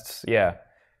 Pests, yeah.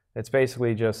 It's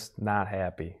basically just not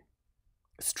happy.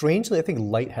 Strangely, I think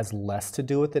light has less to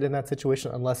do with it in that situation,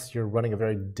 unless you're running a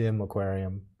very dim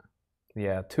aquarium.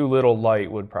 Yeah, too little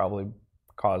light would probably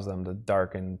cause them to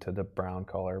darken to the brown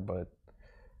color, but...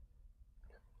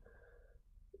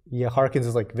 Yeah, Harkins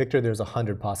is like, Victor, there's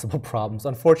 100 possible problems.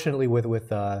 Unfortunately, with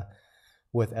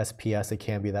SPS, it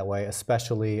can be that way,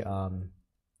 especially with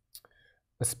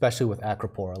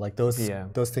acropora. Like those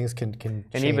things can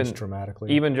change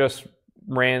dramatically. Even just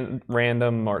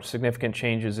random or significant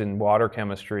changes in water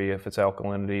chemistry, if it's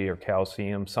alkalinity or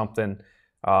calcium, something,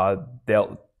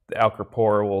 the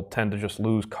acropora will tend to just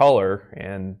lose color,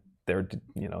 and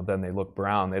then they look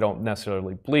brown. They don't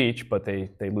necessarily bleach, but they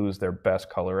lose their best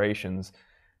colorations.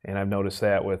 And I've noticed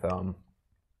that with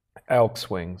elk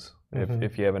swings.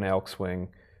 If you have an elk swing,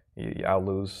 I'll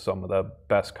lose some of the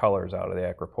best colors out of the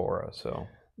acropora. So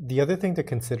the other thing to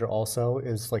consider also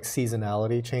is like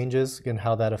seasonality changes and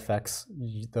how that affects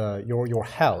your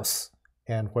house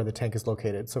and where the tank is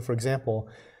located. So for example,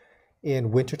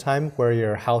 in wintertime, where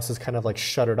your house is kind of like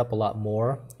shuttered up a lot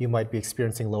more, you might be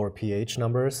experiencing lower pH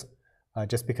numbers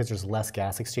just because there's less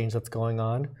gas exchange that's going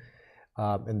on.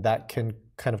 And that can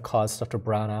kind of cause stuff to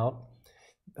brown out,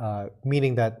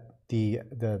 meaning that the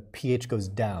pH goes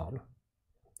down.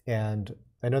 And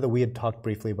I know that we had talked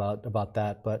briefly about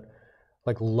that, but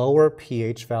like lower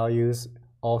pH values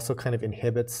also kind of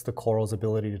inhibits the coral's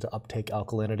ability to uptake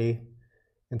alkalinity.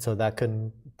 And so that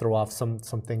can throw off some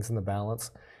things in the balance.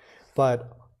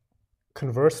 But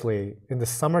conversely, in the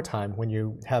summertime, when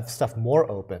you have stuff more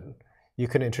open, you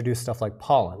can introduce stuff like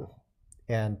pollen.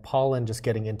 And pollen just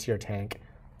getting into your tank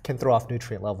can throw off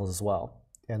nutrient levels as well.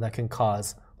 And that can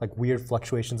cause like weird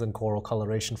fluctuations in coral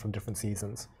coloration from different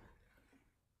seasons.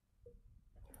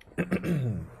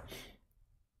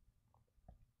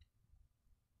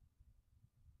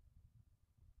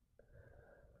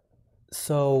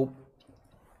 So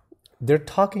they're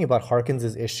talking about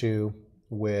Harkins's issue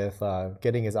with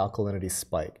getting his alkalinity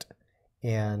spiked.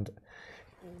 And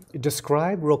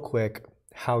describe real quick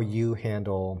how you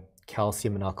handle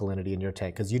calcium and alkalinity in your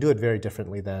tank, because you do it very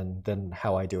differently than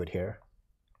how I do it here.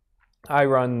 I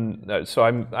run, so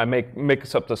I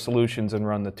mix up the solutions and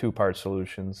run the two-part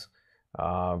solutions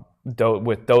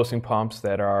with dosing pumps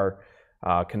that are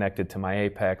connected to my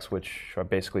Apex, which I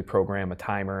basically program a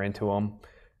timer into them,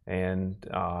 and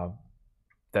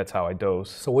that's how I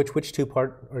dose. So which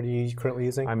two-part are you currently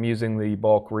using? I'm using the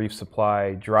bulk Reef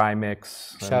Supply dry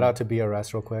mix. Shout out to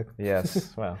BRS real quick.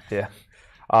 Yes, well, yeah.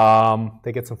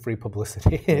 They get some free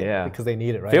publicity yeah. because they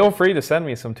need it, right? Feel free to send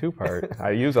me some two-part.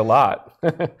 I use a lot.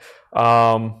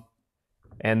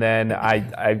 And then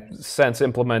I since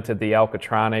implemented the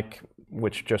Alkatronic,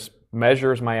 which just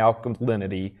measures my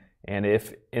alkalinity, and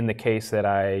if in the case that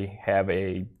I have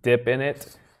a dip in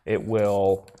it, it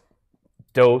will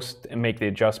dose and make the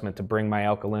adjustment to bring my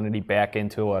alkalinity back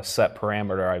into a set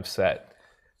parameter I've set.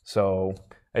 So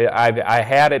I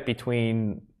had it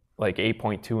between like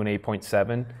 8.2 and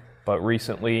 8.7, but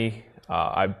recently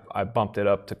I bumped it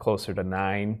up to closer to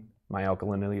 9, my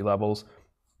alkalinity levels.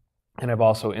 And I've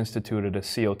also instituted a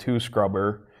CO2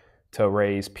 scrubber to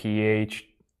raise pH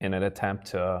in an attempt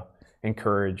to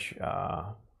encourage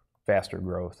faster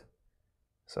growth.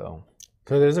 So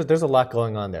there's a lot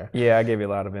going on there. Yeah, I gave you a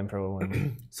lot of info.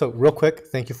 So real quick,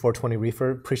 thank you 420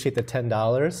 Reefer. Appreciate the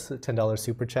 $10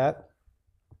 super chat.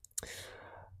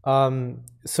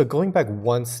 So going back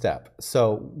one step,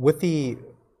 so with the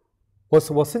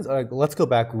since let's go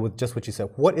back with just what you said.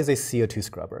 What is a CO2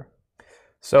 scrubber?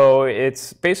 So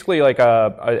it's basically like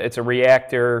it's a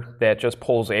reactor that just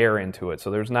pulls air into it. So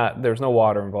there's no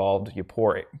water involved. You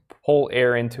pull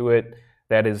air into it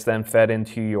that is then fed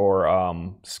into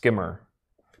your skimmer.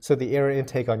 So the air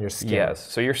intake on your skimmer.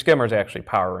 Yes. So your skimmer is actually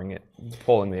powering it,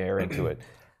 pulling the air into it.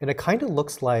 And it kind of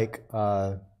looks like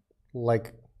an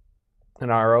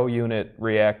RO unit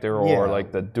reactor, or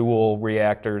like the dual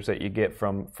reactors that you get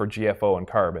for GFO and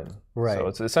carbon. Right. So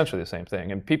it's essentially the same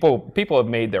thing. And people have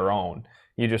made their own.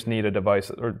 You just need a device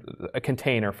or a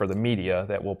container for the media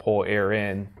that will pull air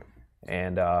in,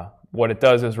 and what it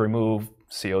does is remove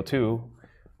CO2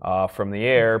 from the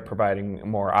air, providing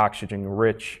more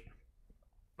oxygen-rich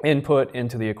input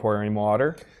into the aquarium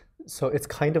water. So it's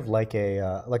kind of like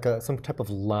some type of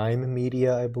lime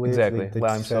media, I believe. Exactly,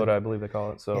 lime soda, I believe they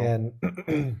call it. So, and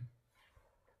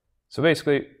so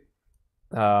basically,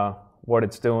 what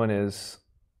it's doing is,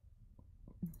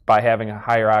 by having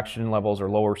higher oxygen levels or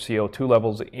lower CO2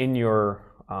 levels in your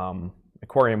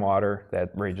aquarium water, that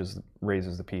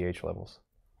raises the pH levels.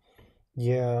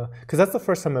 Yeah, because that's the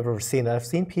first time I've ever seen that. I've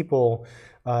seen people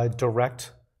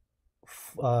direct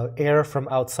air from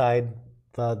outside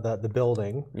the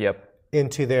building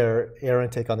into their air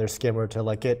intake on their skimmer to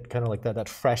like get kind of like that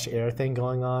fresh air thing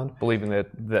going on. Believing that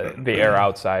the air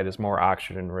outside is more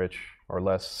oxygen rich or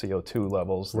less CO2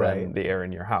 levels than the air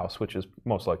in your house, which is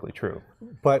most likely true.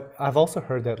 But I've also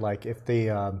heard that like if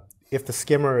the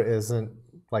skimmer isn't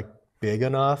like big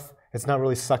enough, it's not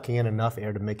really sucking in enough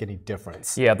air to make any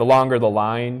difference. Yeah, the longer the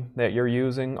line that you're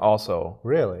using also.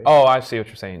 Really? Oh, I see what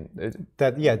you're saying.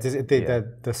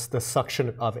 The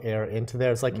suction of air into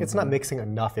there, it's like it's not mixing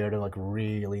enough air to like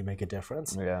really make a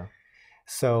difference. Yeah.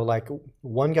 So like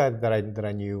one guy that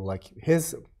I knew, like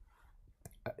his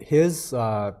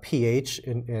pH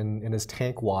in his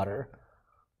tank water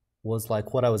was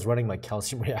like what I was running my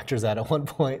calcium reactors at one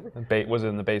point. Was it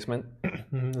in the basement?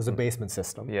 It was a basement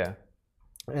system. Yeah.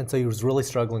 And so he was really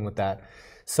struggling with that.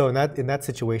 So in that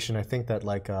situation, I think that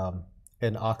like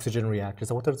an oxygen reactor, is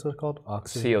that what that's called?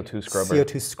 CO2 scrubber.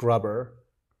 CO2 scrubber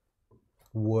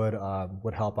would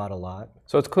help out a lot.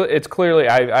 So it's clearly,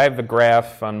 I have a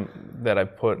graph that I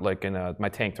put like in my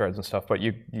tank threads and stuff, but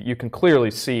you can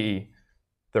clearly see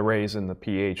the raise in the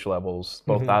pH levels,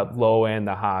 both the low and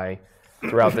the high,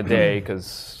 throughout the day,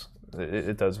 because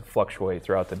it does fluctuate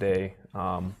throughout the day.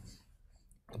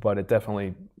 But it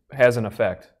definitely has an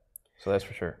effect, so that's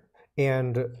for sure.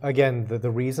 And again,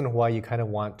 the reason why you kind of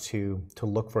want to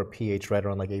look for a pH right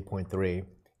around like 8.3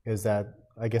 is that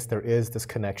I guess there is this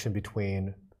connection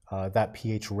between that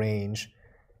pH range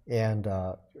and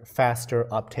faster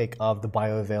uptake of the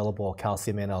bioavailable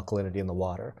calcium and alkalinity in the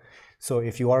water. So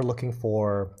if you are looking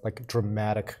for like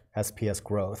dramatic SPS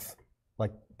growth,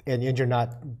 like and you're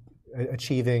not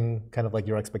achieving kind of like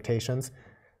your expectations,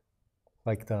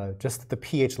 like just the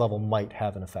pH level might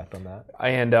have an effect on that.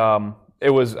 And it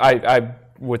was I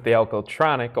with the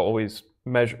alkatronic always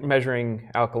measuring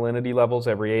alkalinity levels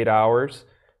every 8 hours.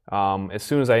 As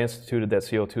soon as I instituted that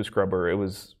CO2 scrubber, it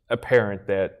was apparent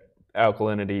that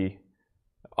alkalinity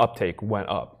uptake went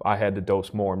up. I had to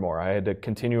dose more and more. I had to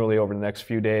continually over the next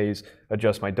few days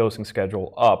adjust my dosing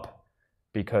schedule up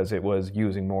because it was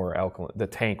using more alkaline, the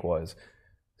tank was.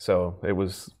 So it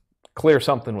was clear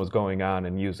something was going on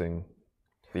in using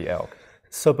the ALK.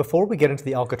 So before we get into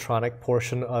the alkatronic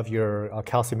portion of your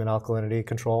calcium and alkalinity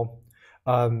control,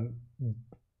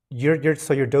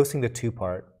 you're dosing the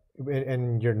two-part,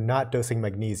 and you're not dosing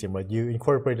magnesium, right? You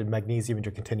incorporated magnesium into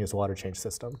your continuous water change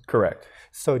system. Correct.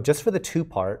 So just for the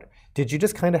two-part, did you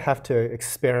just kind of have to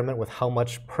experiment with how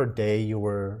much per day you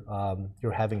were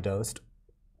having dosed?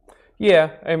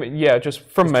 Yeah, I mean, yeah, just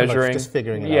from measuring, just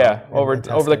figuring it out. Yeah, over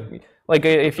the like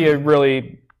if you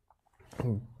really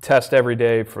test every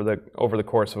day for over the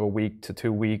course of a week to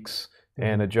 2 weeks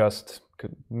and adjust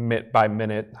by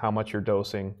minute how much you're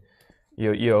dosing,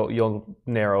 you'll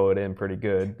narrow it in pretty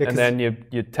good. And then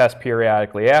you test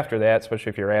periodically after that, especially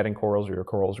if you're adding corals or your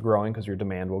corals are growing, because your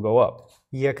demand will go up.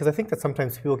 Yeah, because I think that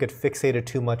sometimes people get fixated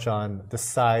too much on the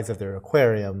size of their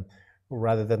aquarium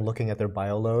rather than looking at their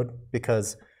bioload,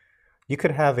 because you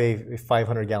could have a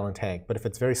 500-gallon tank, but if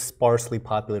it's very sparsely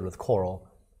populated with coral,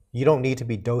 you don't need to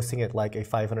be dosing it like a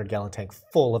 500-gallon tank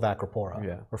full of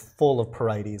acropora or full of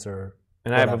porites or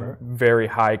whatever. I have a very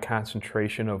high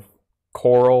concentration of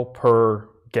coral per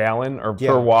gallon or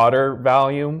per water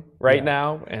volume right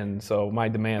now, and so my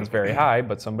demand's very high.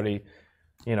 But somebody,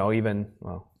 even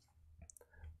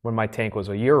when my tank was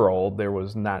a year old, there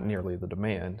was not nearly the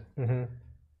demand.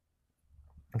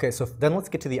 Okay, so then let's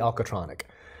get to the alkatronic.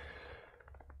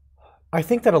 I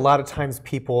think that a lot of times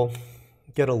people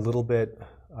get a little bit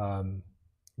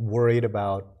worried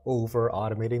about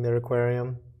over-automating their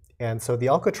aquarium. And so the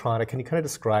alkatronic, can you kind of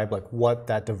describe like what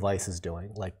that device is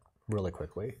doing, like really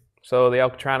quickly? So the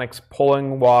alkatronic's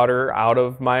pulling water out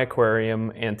of my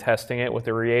aquarium and testing it with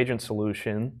a reagent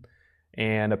solution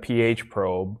and a pH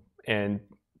probe. And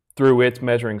through its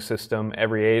measuring system,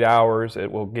 every 8 hours, it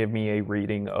will give me a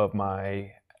reading of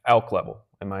my ALK level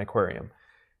in my aquarium.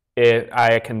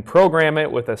 I can program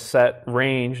it with a set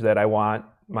range that I want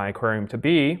my aquarium to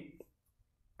be,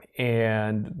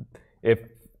 and if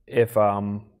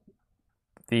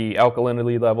the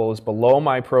alkalinity level is below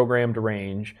my programmed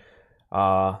range,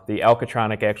 the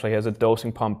alkatronic actually has a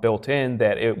dosing pump built in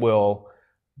that it will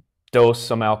dose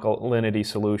some alkalinity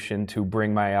solution to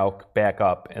bring my ALK back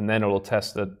up, and then it'll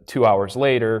test it 2 hours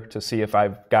later to see if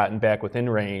I've gotten back within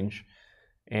range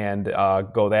and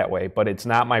go that way. But it's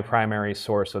not my primary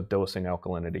source of dosing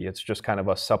alkalinity. It's just kind of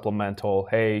a supplemental,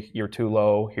 hey, you're too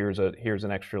low, here's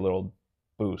an extra little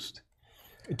boost.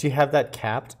 Do you have that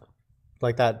capped?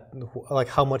 Like like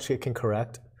how much it can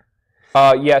correct?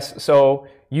 Yes, so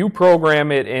you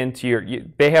program it into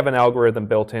they have an algorithm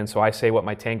built in, so I say what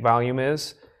my tank volume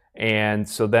is, and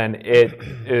so then it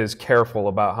is careful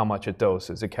about how much it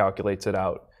doses. It calculates it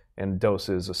out and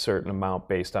doses a certain amount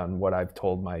based on what I've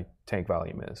told my tank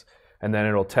volume is. And then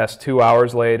it'll test 2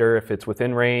 hours later. If it's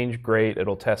within range, great.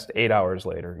 It'll test 8 hours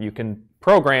later. You can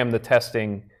program the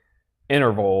testing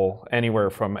interval anywhere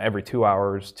from every 2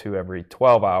 hours to every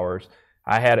 12 hours.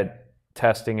 I had it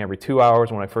testing every 2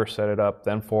 hours when I first set it up,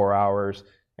 then 4 hours,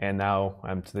 and now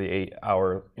I'm to the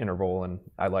 8-hour interval, and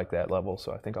I like that level,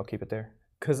 so I think I'll keep it there.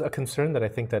 Because a concern that I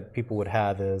think that people would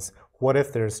have is, what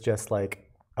if there's just like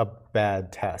a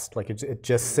bad test, like it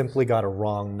just simply got a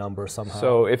wrong number somehow?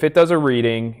 So if it does a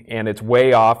reading and it's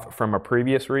way off from the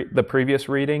previous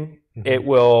reading, it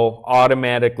will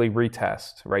automatically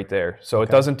retest right there. So it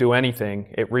doesn't do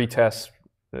anything. It retests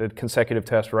a consecutive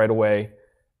test right away,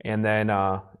 and then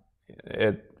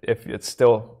if it's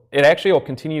still, it actually will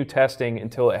continue testing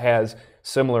until it has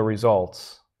similar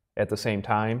results at the same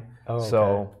time.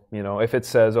 So if it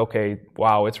says, okay,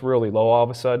 wow, it's really low all of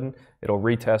a sudden, it'll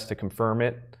retest to confirm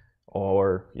it,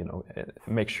 or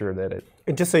make sure that it.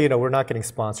 And just so you know, we're not getting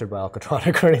sponsored by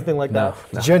Alkatronic or anything like that.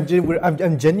 No.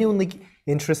 I'm genuinely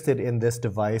interested in this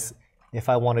device if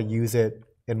I want to use it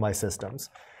in my systems,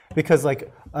 because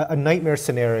like a nightmare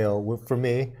scenario for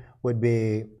me would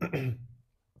be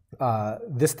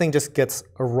this thing just gets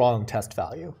a wrong test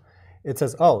value. It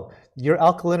says, oh, your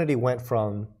alkalinity went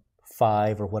from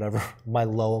 5 or whatever my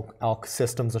low alk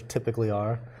systems typically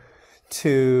are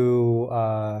to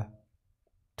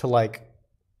like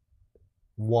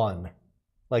 1.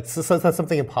 Like, so that's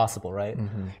something impossible, right?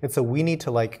 And so we need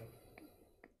to like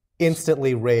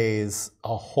instantly raise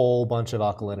a whole bunch of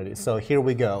alkalinity. So here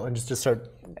we go, and just start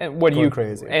going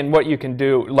crazy. And what you can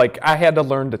do, like I had to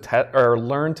learn to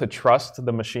learn to trust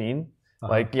the machine.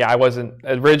 Like, yeah, I wasn't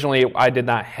originally. I did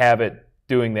not have it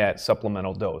doing that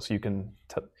supplemental dose. You can,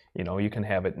 you can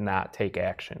have it not take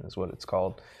action, is what it's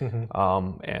called,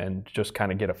 and just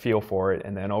kind of get a feel for it.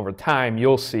 And then over time,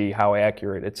 you'll see how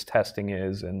accurate its testing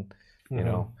is, and you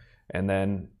know, and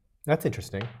then that's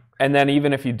interesting. And then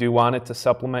even if you do want it to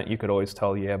supplement, you could always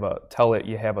tell it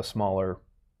you have a smaller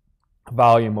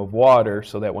volume of water,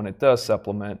 so that when it does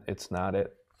supplement, it's not at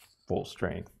full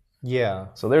strength. Yeah.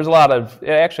 So there's it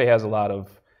actually has a lot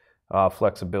of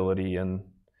flexibility, and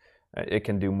it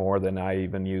can do more than I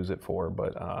even use it for.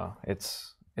 But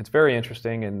it's very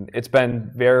interesting, and it's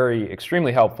been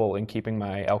extremely helpful in keeping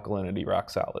my alkalinity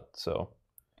rock solid. So,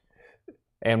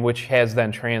 and which has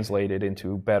then translated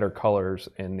into better colors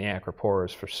in the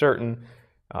acroporas for certain.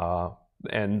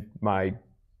 And my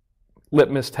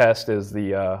litmus test is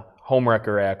the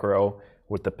Homewrecker Acro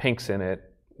with the pinks in it.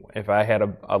 If I had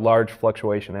a large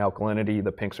fluctuation in alkalinity,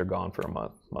 the pinks are gone for a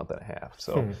month and a half.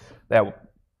 So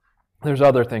there's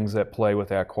other things that play with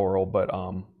that coral, but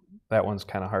that one's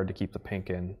kind of hard to keep the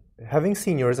pink in. Having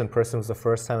seen yours in person was the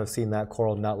first time I've seen that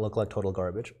coral not look like total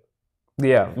garbage.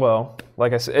 Yeah, well,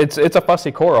 like I said, it's a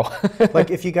fussy coral.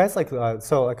 Like if you guys like,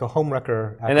 so like a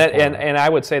Homewrecker, and I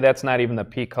would say that's not even the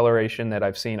peak coloration that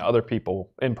I've seen other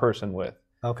people in person with.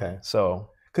 Okay. So.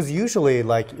 Because usually,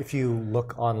 like, if you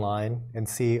look online and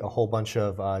see a whole bunch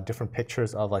of different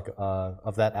pictures of like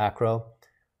of that acro,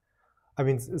 I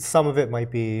mean, some of it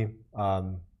might be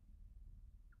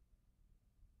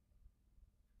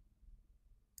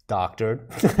doctored.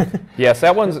 Yes,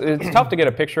 it's tough to get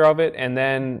a picture of it, and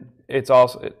then it's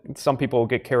also some people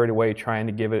get carried away trying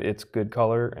to give it its good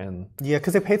color, and yeah,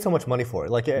 because they paid so much money for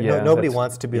it. Like nobody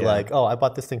wants to be like, oh, I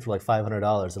bought this thing for like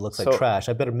 $500. It looks like trash.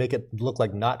 I better make it look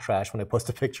like not trash when I post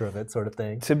a picture of it, sort of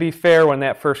thing. To be fair, when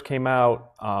that first came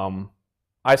out,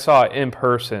 I saw it in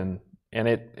person, and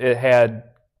it had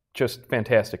just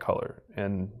fantastic color,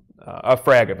 and a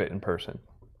frag of it in person,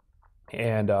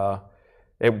 and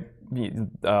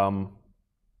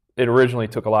it originally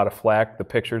took a lot of flack, the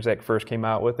pictures that first came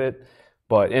out with it,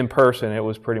 but in person it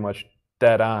was pretty much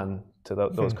dead on to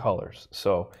those colors.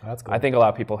 So I think a lot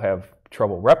of people have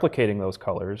trouble replicating those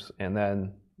colors, and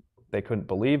then they couldn't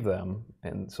believe them,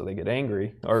 and so they get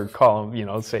angry or call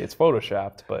them, say it's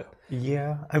photoshopped. But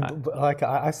yeah,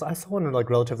 I saw one like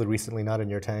relatively recently, not in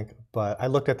your tank, but I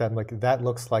looked at that and like that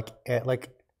looks like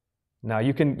now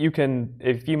you can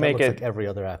if you make it like every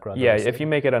other acro. Yeah, if you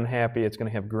make it unhappy, it's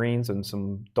going to have greens and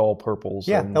some dull purples.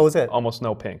 Yeah, and that was it. Almost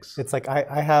no pinks. It's like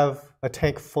I have a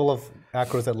tank full of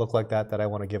acros that look like that I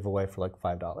want to give away for like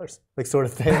 $5, like sort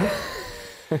of thing.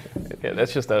 Yeah,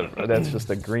 that's just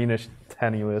a greenish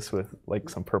tenuous with like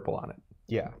some purple on it.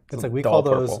 Yeah, it's like we call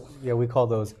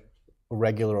those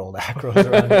regular old acros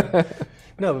around here.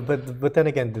 No, but then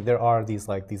again, there are these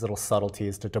little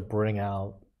subtleties to bring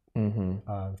out.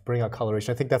 Bring out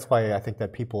coloration. I think that's why I think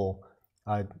that people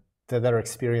that are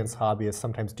experienced hobbyists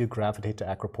sometimes do gravitate to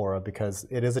acropora, because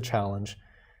it is a challenge.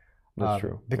 That's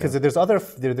true. Because there's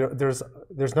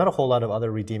not a whole lot of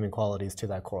other redeeming qualities to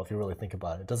that coral if you really think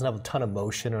about it. It doesn't have a ton of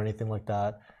motion or anything like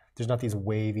that. There's not these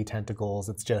wavy tentacles.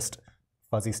 It's just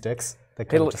fuzzy sticks.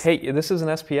 Hey, this is an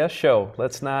SPS show.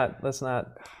 Let's not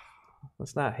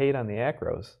hate on the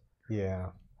acros.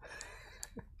 Yeah.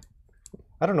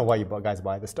 I don't know why you guys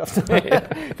buy this stuff. No,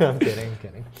 I'm kidding.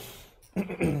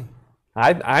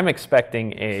 I'm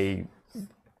expecting a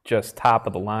just top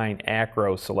of the line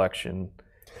acro selection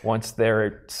once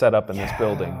they're set up in this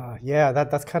building. Yeah,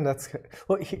 that's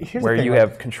well. Here's where the thing, you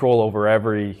have control over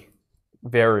every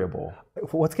variable.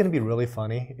 What's going to be really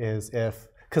funny is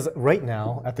because right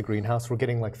now at the greenhouse we're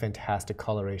getting like fantastic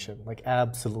coloration, like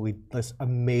absolutely this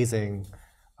amazing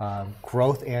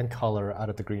growth and color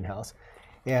out of the greenhouse.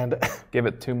 And give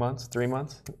it 2 months, 3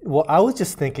 months? Well, I was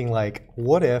just thinking, like,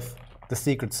 what if the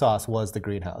secret sauce was the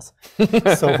greenhouse?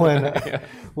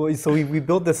 So we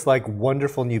built this like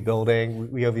wonderful new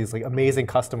building. We have these like amazing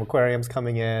custom aquariums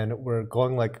coming in. We're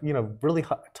going like really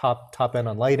top end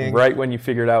on lighting. Right when you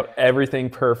figured out everything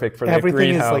perfect for the greenhouse.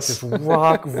 Everything is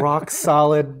like this rock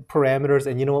solid parameters.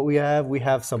 And you know what we have? We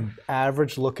have some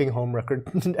average looking Homewrecker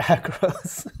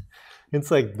acros. It's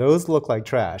like, those look like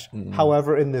trash.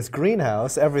 However, in this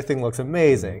greenhouse, everything looks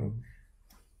amazing.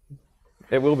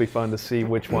 It will be fun to see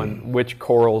which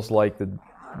corals like the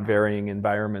varying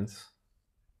environments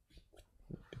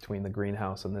between the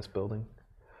greenhouse and this building.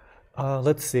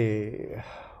 Let's see.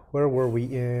 Where were we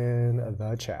in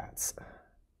the chats?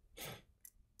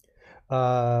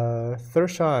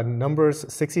 Thurshan, numbers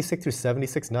 66 through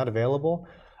 76 not available.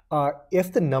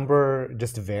 If the number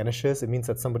just vanishes, it means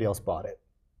that somebody else bought it.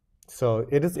 So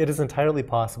it is entirely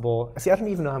possible. See, I don't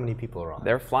even know how many people are on.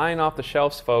 They're flying off the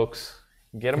shelves, folks.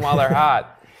 Get them while they're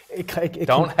hot. It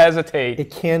Don't hesitate.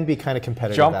 It can be kind of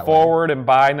competitive. Jump that forward and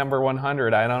buy number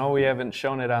 100. I don't know, we haven't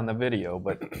shown it on the video,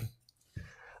 but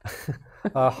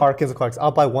Harkins and Clarks,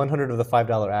 I'll buy 100 of the $5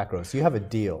 acros. You have a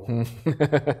deal.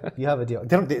 You have a deal.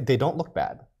 They don't look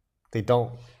bad. They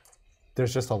don't.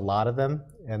 There's just a lot of them,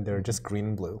 and they're just green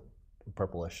and blue,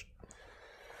 purplish.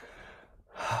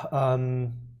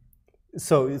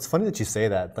 So it's funny that you say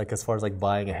that, like as far as like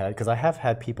buying ahead, because I have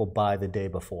had people buy the day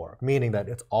before, meaning that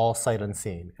it's all sight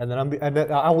unseen, and then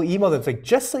I will email them like,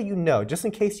 just so you know, just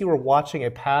in case you were watching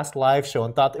a past live show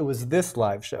and thought it was this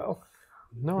live show.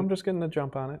 No, I'm just getting the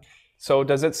jump on it. So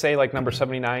does it say like number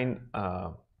 79?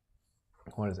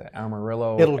 What is that?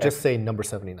 Amarillo? It'll just say number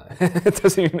 79. It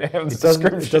doesn't even have the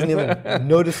description. It doesn't even,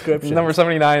 no description. Number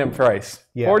 79 in price.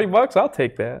 Yeah. $40, I'll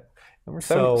take that. Number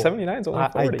 79 is only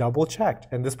 40. I double checked,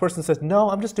 and this person says, no,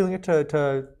 I'm just doing it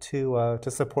to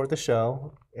support the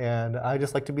show, and I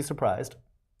just like to be surprised.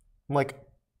 I'm like,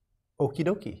 okie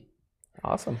dokie.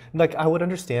 Awesome. Like I would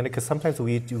understand it because sometimes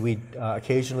we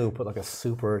occasionally will put like a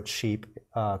super cheap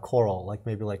coral, like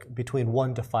maybe like between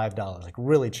 $1 to $5, like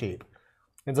really cheap.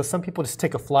 And so some people just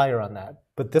take a flyer on that,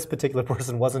 but this particular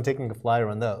person wasn't taking a flyer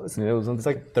on those. Yeah, it's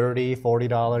like $30,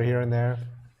 $40 here and there.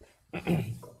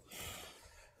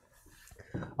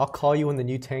 I'll call you when the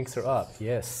new tanks are up.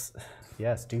 Yes,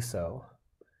 yes, do so,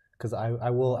 because I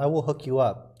will hook you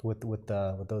up with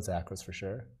those acros for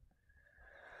sure.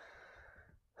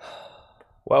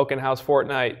 Welcome, how's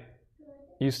Fortnite?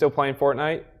 You still playing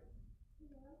Fortnite?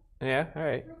 Yeah, all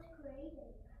right.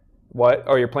 What?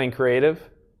 Oh, you're playing creative?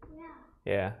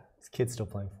 Yeah. This kid's still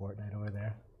playing Fortnite over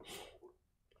there.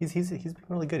 He's been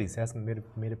really good. He hasn't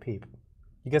made a peep.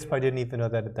 You guys probably didn't even know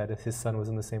that his son was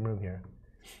in the same room here.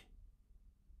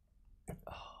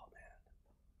 Oh man.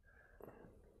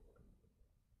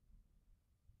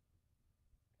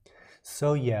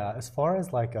 So yeah, as far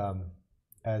as like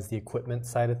as the equipment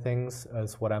side of things,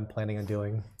 as what I'm planning on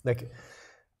doing, like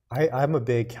I'm a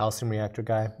big calcium reactor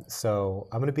guy, so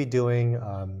I'm going to be doing.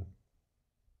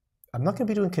 I'm not going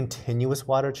to be doing continuous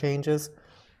water changes,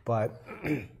 but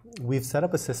we've set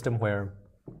up a system where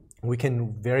we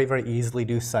can very, very easily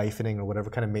do siphoning or whatever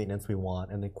kind of maintenance we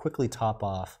want, and then quickly top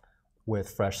off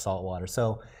with fresh salt water.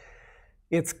 So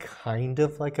it's kind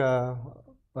of like a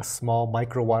small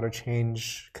micro water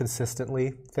change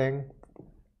consistently thing.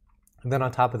 And then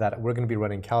on top of that, we're going to be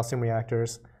running calcium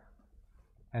reactors,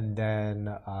 and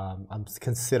then I'm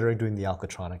considering doing the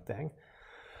alkatronic thing.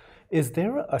 Is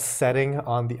there a setting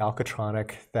on the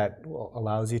alkatronic that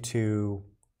allows you to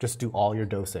just do all your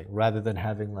dosing rather than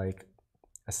having like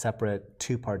a separate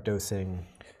two-part dosing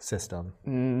system?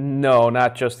 No,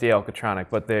 not just the alkatronic,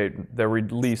 but they're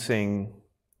releasing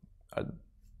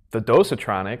the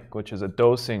dosatronic, which is a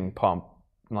dosing pump.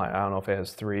 I don't know if it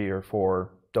has 3 or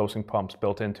 4 dosing pumps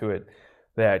built into it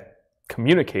that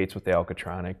communicates with the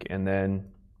alkatronic, and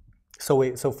then. So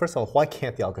wait. So first of all, why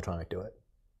can't the alkatronic do it?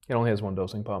 It only has 1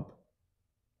 dosing pump.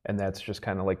 And that's just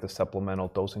kind of like the supplemental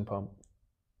dosing pump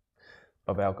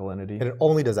of alkalinity. And it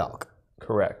only does alk?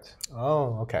 Correct.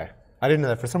 Oh, okay. I didn't know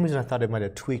that. For some reason, I thought it might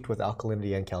have tweaked with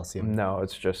alkalinity and calcium. No,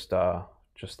 it's just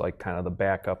like kind of the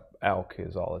backup alk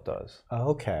is all it does.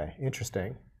 Okay,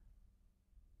 interesting.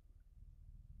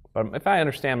 But if I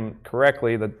understand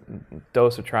correctly, the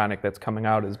dosatronic that's coming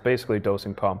out is basically a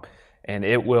dosing pump, and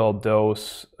it will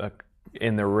dose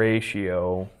in the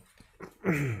ratio.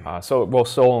 So it will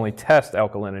still only test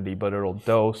alkalinity, but it'll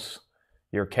dose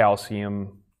your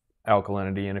calcium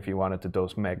alkalinity, and if you wanted to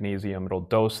dose magnesium, it'll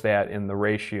dose that in the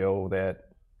ratio that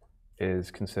is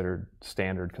considered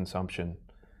standard consumption.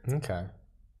 Okay.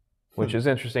 Which is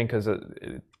interesting because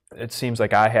it seems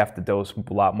like I have to dose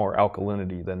a lot more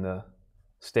alkalinity than the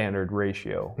standard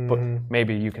ratio. But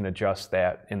maybe you can adjust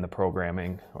that in the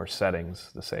programming or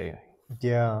settings to say.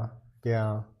 Yeah,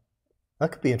 yeah.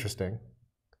 That could be interesting.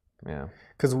 Yeah,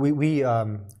 because we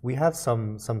have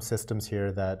some systems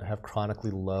here that have chronically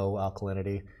low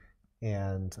alkalinity,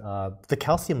 and the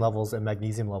calcium levels and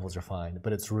magnesium levels are fine,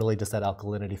 but it's really just that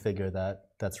alkalinity figure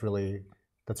that's really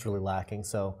lacking.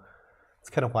 So it's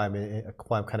kind of why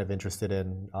I'm kind of interested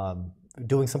in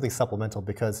doing something supplemental,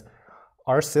 because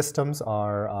our systems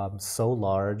are so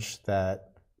large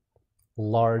that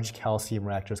large calcium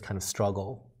reactors kind of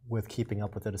struggle with keeping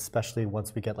up with it, especially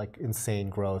once we get like insane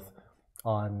growth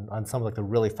on some of like the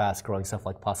really fast growing stuff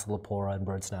like Passalipora and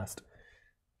Bird's Nest.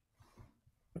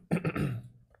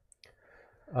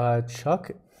 Chuck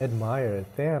Admire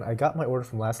it. Dan, I got my order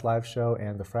from last live show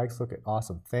and the frags look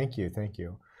awesome. Thank you, thank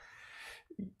you.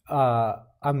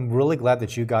 I'm really glad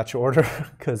that you got your order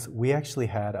because we actually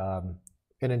had an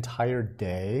entire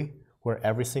day where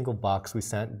every single box we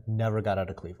sent never got out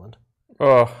of Cleveland.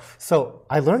 Oh. So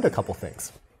I learned a couple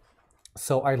things.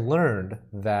 So I learned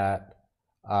that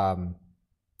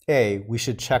we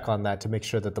should check on that to make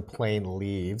sure that the plane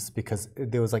leaves because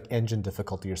there was like engine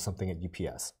difficulty or something at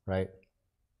UPS, right?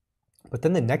 But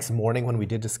then the next morning when we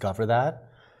did discover that,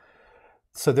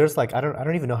 so there's like, I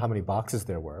don't even know how many boxes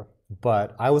there were,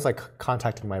 but I was like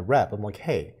contacting my rep. I'm like,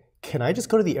 hey, can I just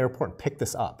go to the airport and pick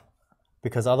this up?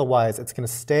 Because otherwise it's gonna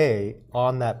stay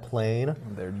on that plane.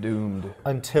 They're doomed.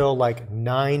 Until like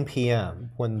 9 p.m.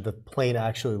 when the plane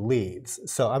actually leaves.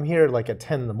 So I'm here like at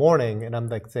 10 in the morning and I'm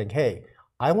like saying, hey,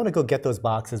 I wanna go get those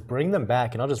boxes, bring them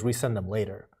back and I'll just resend them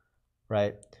later,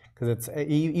 right? Because it's,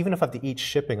 even if I have to eat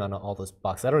shipping on all those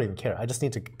boxes, I don't even care. I just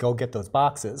need to go get those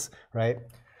boxes, right?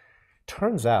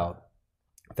 Turns out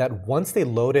that once they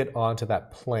load it onto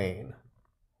that plane,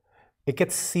 it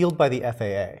gets sealed by the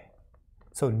FAA.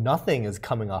 So nothing is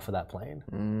coming off of that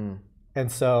plane.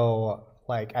 And so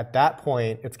like at that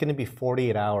point, it's gonna be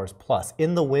 48 hours plus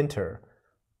in the winter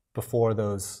before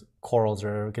those corals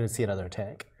are gonna see another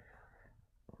tank.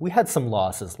 We had some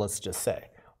losses, let's just say.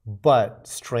 But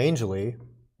strangely,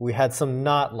 we had some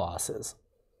not losses,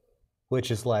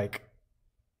 which is like,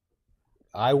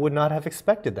 I would not have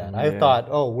expected that. I thought,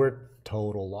 oh, we're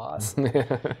total loss.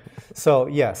 So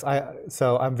yes,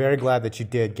 so I'm very glad that you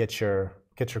did get your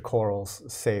corals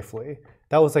safely.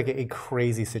 That was like a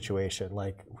crazy situation.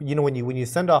 Like, you know, when you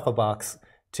send off a box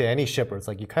to any shipper, it's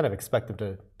like you kind of expect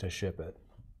them to ship it.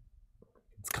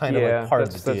 It's kind of like part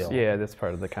of the deal. Yeah, that's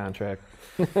part of the contract.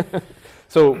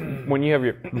 So when you have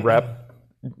your rep,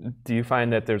 do you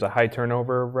find that there's a high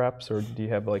turnover of reps, or do you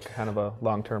have like kind of a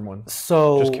long-term one?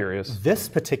 So just curious. This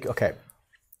particular,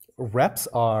 reps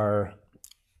are,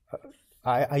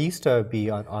 I used to be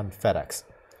on FedEx,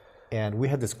 and we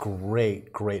had this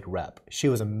great rep. She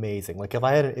was amazing. Like if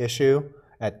I had an issue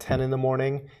at 10 in the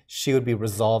morning, she would be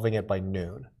resolving it by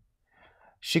noon.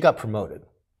 She got promoted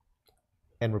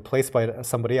and replaced by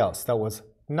somebody else that was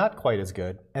not quite as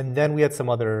good. And then we had some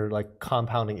other like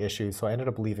compounding issues, so I ended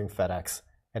up leaving FedEx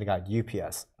and got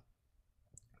UPS.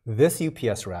 This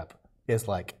UPS rep is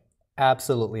like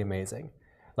absolutely amazing.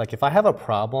 Like if I have a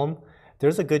problem,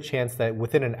 there's a good chance that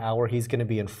within an hour he's gonna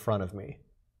be in front of me,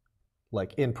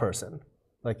 like in person.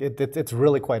 Like it's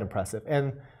really quite impressive.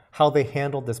 And how they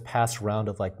handled this past round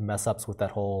of like mess ups with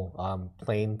that whole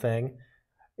plane thing,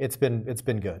 it's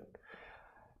been good.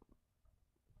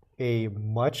 A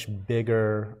much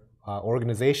bigger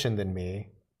organization than me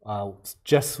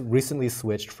just recently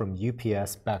switched from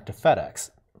UPS back to FedEx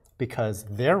because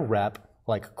their rep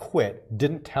like quit,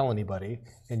 didn't tell anybody,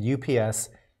 and UPS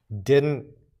didn't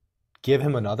give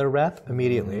him another rep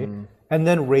immediately, and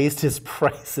then raised his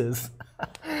prices.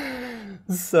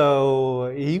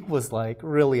 So he was like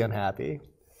really unhappy,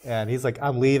 and he's like,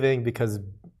 I'm leaving because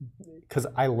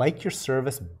I like your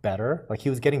service better. Like he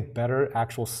was getting better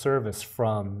actual service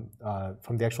from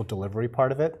the actual delivery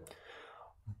part of it,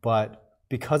 but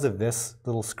because of this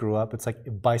little screw up, it's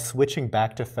like by switching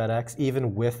back to FedEx,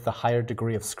 even with the higher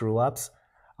degree of screw ups,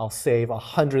 I'll save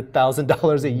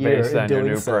 $100,000 a year based on in doing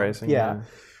your new so. pricing. Yeah.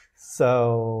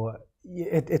 So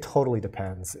it totally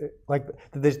depends. Like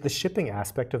the shipping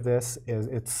aspect of this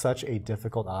it's such a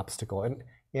difficult obstacle,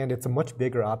 and it's a much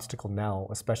bigger obstacle now,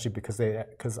 especially because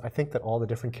I think that all the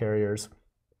different carriers,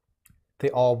 they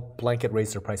all blanket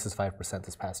raised their prices 5%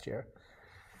 this past year.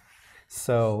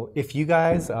 So if you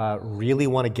guys really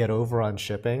want to get over on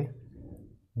shipping,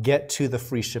 get to the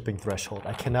free shipping threshold.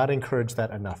 I cannot encourage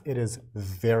that enough. It is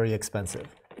very expensive.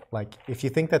 Like if you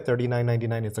think that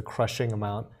 $39.99 is a crushing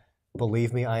amount,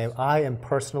 believe me, I am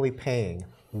personally paying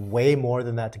way more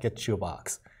than that to get you a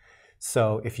box.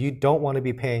 So if you don't want to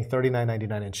be paying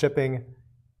 $39.99 in shipping,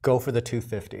 go for the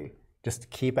 $250. Just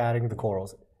keep adding the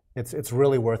corals. It's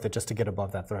really worth it just to get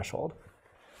above that threshold.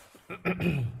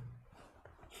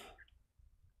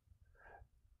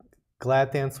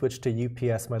 Glad Dan switched to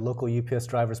UPS. My local UPS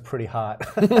driver is pretty hot.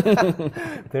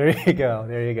 There you go.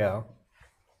 There you go.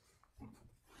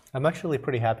 I'm actually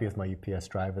pretty happy with my UPS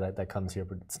driver that comes here,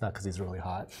 but it's not because he's really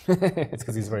hot. It's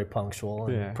because he's very punctual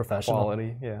and professional.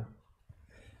 Quality, yeah.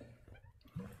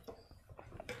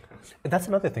 And that's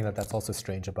another thing that's also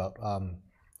strange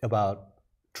about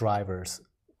drivers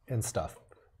and stuff.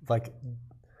 Like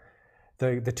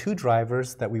the two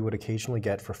drivers that we would occasionally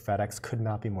get for FedEx could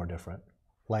not be more different.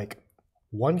 Like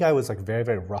one guy was like very,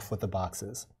 very rough with the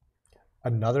boxes.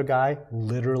 Another guy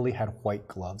literally had white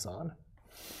gloves on.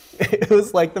 It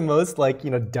was like the most like,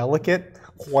 delicate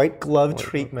white glove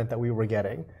treatment that we were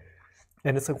getting.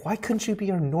 And it's like, why couldn't you be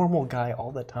your normal guy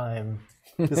all the time?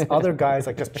 This other guy's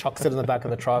like just chucks it in the back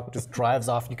of the truck, just drives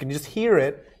off. You can just hear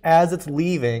it as it's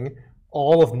leaving,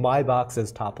 all of my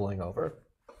boxes toppling over.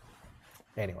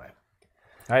 Anyway.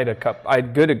 I had a cup.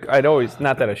 I'd always,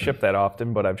 not that I ship that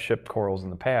often, but I've shipped corals in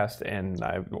the past, and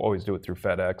I always do it through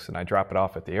FedEx, and I drop it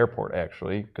off at the airport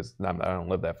actually, because I don't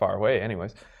live that far away,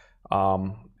 anyways.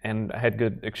 And I had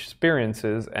good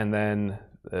experiences, and then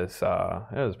this,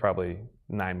 it was probably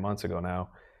 9 months ago now.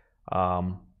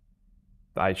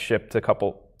 I shipped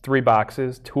 3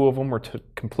 boxes. 2 of them were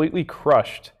completely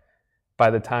crushed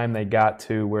by the time they got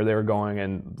to where they were going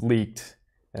and leaked.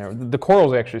 And the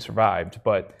corals actually survived,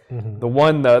 but the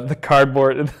one, the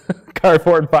cardboard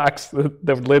box,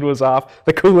 the lid was off.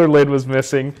 The cooler lid was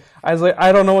missing. I was like,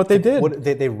 I don't know what they did.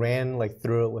 They ran like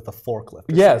through it with a forklift.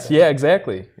 Yes, yeah,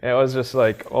 exactly. It was just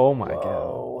like, oh my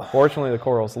God. Fortunately, the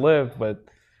corals lived, but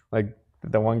like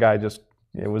the one guy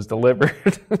it was delivered,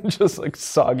 just like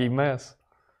soggy mess.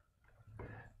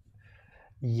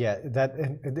 Yeah,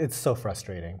 it's so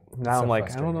frustrating. Now I'm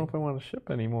like, I don't know if I want to ship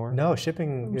anymore. No,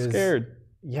 shipping is... I'm scared.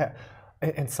 Yeah,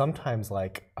 and sometimes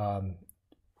like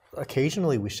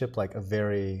occasionally we ship like a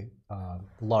very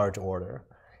large order,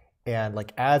 and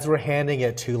like as we're handing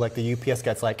it to like the UPS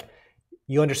guy, it's like,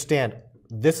 you understand,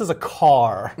 this is a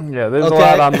car. Yeah, there's a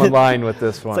lot on the line with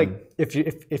this one. It's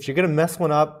like if you're gonna mess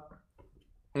one up,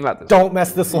 don't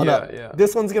mess this one up. Yeah.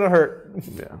 This one's gonna hurt.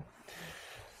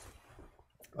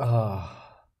 Yeah.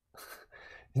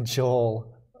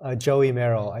 Joey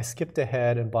Merrill, I skipped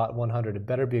ahead and bought 100. It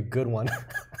better be a good one.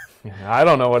 I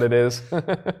don't know what it is.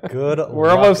 Good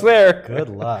We're almost there. Good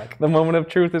luck. The moment of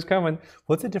truth is coming.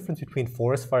 What's the difference between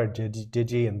Forest Fire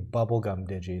Digi and Bubblegum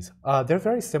Digis? They're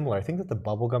very similar. I think that the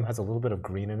Bubblegum has a little bit of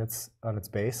green on its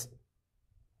base.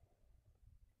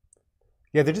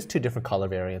 Yeah, they're just 2 different color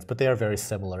variants, but they are very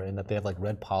similar in that they have like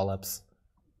red polyps.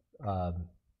 And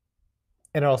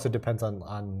it also depends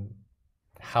on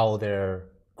how they're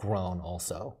grown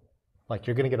also. Like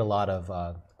you're gonna get a lot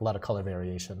of color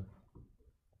variation.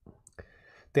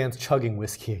 Dan's chugging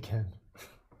whiskey again.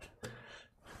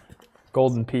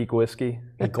 Golden Peak whiskey.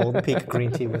 A Golden Peak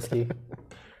green tea whiskey.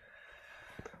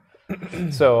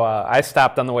 So I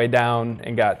stopped on the way down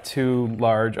and got 2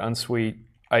 large unsweet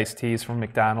iced teas from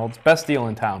McDonald's. Best deal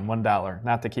in town, $1.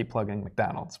 Not to keep plugging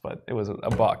McDonald's, but it was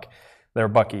 $1. They're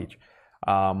 $1 each.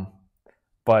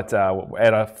 But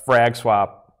at a frag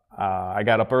swap, I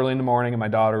got up early in the morning and my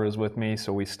daughter was with me,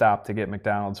 so we stopped to get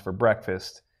McDonald's for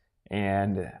breakfast.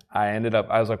 And I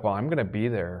was like, well, I'm going to be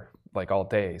there like all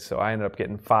day. So I ended up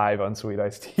getting 5 unsweet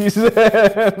iced teas.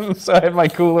 So I had my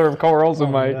cooler of corals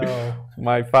and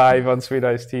my 5 unsweet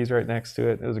iced teas right next to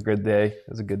it. It was a good day. It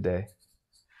was a good day.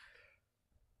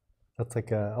 That's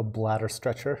like a bladder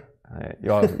stretcher.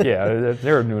 Yeah,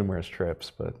 there are numerous trips,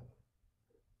 but...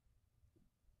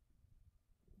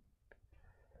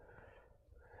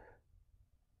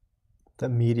 The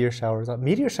meteor showers.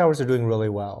 Meteor showers are doing really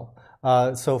well.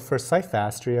 So for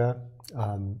Cyphastria,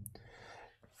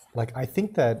 like I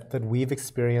think that we've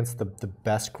experienced the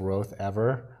best growth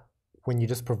ever when you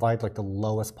just provide like the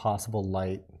lowest possible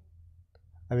light.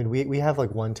 I mean, we have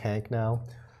like one tank now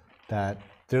that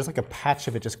there's like a patch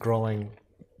of it just growing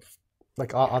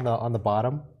like on the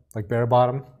bottom, like bare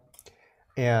bottom,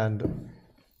 and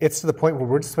it's to the point where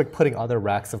we're just like putting other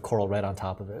racks of coral right on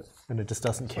top of it, and it just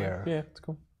doesn't care. Yeah, it's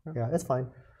cool. Yeah, it's fine.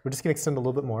 We're just gonna extend a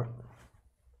little bit more.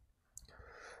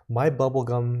 My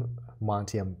bubblegum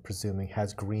Monty, I'm presuming,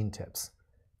 has green tips.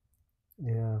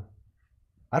 Yeah.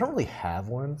 I don't really have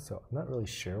one, so I'm not really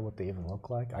sure what they even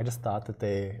look like. I just thought that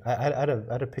I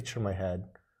had a picture in my head.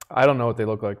 I don't know what they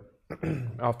look like off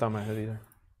the top of my head either.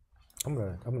 I'm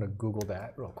gonna Google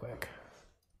that real quick.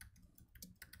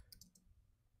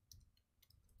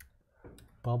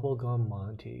 Bubblegum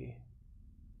Monty.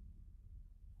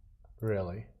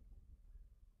 Really?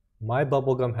 My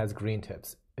bubblegum has green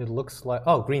tips. It looks like,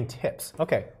 oh, green tips.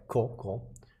 Okay,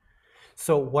 cool.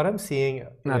 So what I'm seeing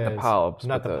not is... the polyps.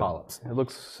 Not the polyps. It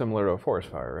looks similar to a forest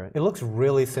fire, right? It looks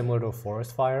really similar to a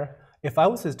forest fire. If I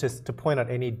was to point out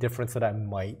any difference that I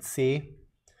might see,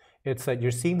 it's that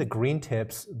you're seeing the green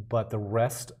tips, but the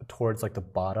rest towards like the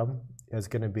bottom is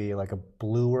going to be like a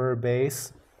bluer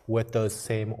base with those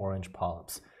same orange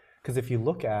polyps. Because if you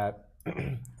look at,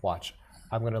 watch,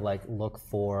 I'm going to like look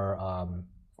for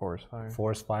forest fire.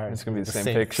 Forest fire. It's going to be the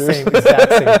same pictures.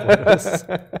 Exact same photos.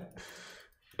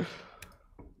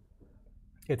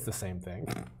 It's the same thing.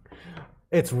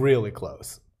 It's really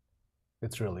close.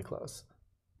 It's really close.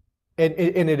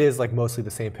 And it is like mostly the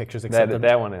same pictures, except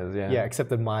that one is, yeah. Yeah, except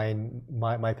that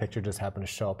my picture just happened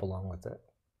to show up along with it.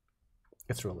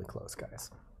 It's really close,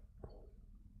 guys.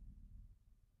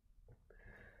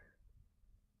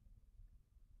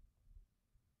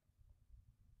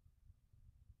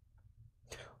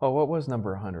 Oh, what was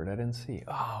number 100? I didn't see.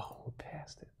 Oh, we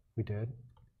passed it. We did.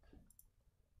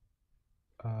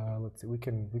 Let's see. We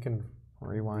can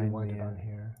rewind it on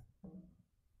here.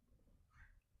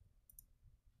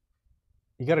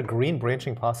 You got a green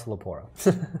branching Posilopora.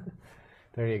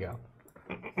 There you go.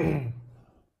 Oh man.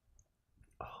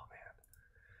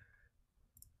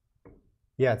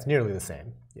 Yeah, it's nearly the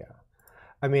same. Yeah.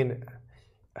 I mean,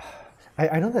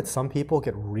 I know that some people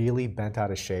get really bent out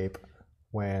of shape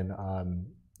when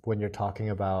you're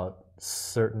talking about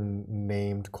certain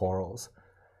named corals.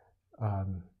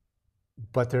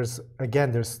 But there's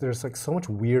like so much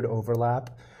weird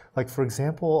overlap. Like for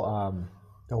example,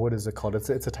 what is it called? It's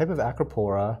a type of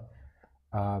Acropora.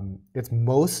 It's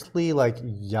mostly like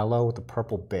yellow with a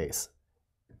purple base.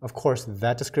 Of course,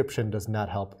 that description does not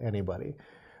help anybody.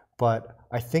 But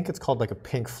I think it's called like a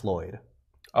pink Floyd.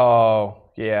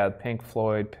 Oh, yeah, pink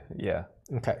Floyd, yeah.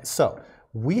 Okay, so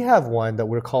we have one that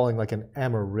we're calling like an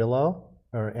Amarillo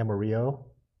or Amarillo.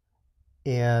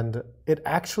 And it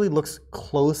actually looks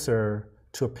closer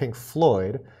to a pink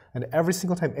Floyd. And every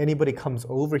single time anybody comes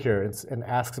over here and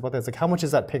asks about that, it's like, how much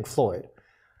is that pink Floyd?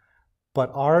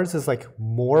 But ours is like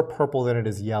more purple than it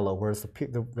is yellow, whereas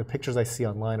the pictures I see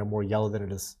online are more yellow than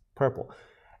it is purple.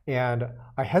 And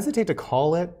I hesitate to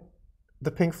call it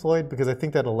the pink Floyd because I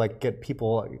think that'll like get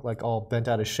people like all bent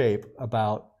out of shape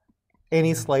about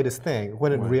any slightest thing,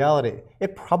 when in reality,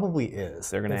 it probably is.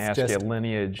 They're going to ask you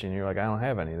lineage, and you're like, I don't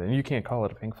have any. Then you can't call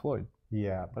it a pink Floyd.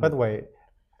 Yeah. By the way,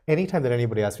 anytime that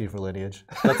anybody asks me for lineage,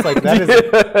 that's like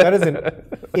that is an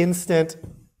instant.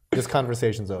 This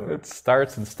conversation's over. It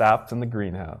starts and stops in the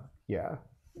greenhouse. Yeah,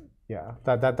 yeah.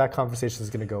 That conversation is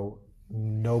going to go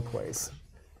no place.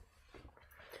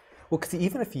 Well, because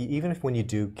even if when you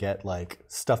do get like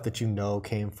stuff that you know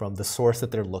came from the source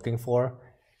that they're looking for,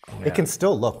 it can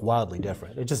still look wildly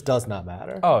different. It just does not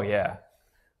matter. Oh yeah.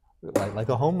 Like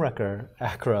a homewrecker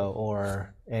acro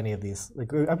or any of these.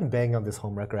 Like I've been banging on this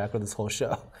homewrecker acro this whole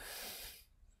show.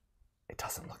 It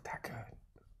doesn't look that good.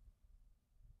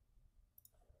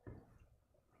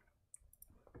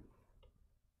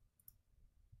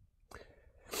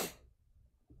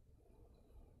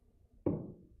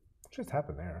 What just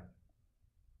happened there?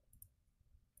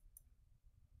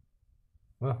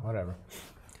 Well, whatever.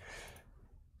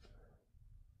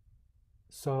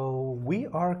 So we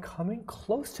are coming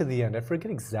close to the end. I forget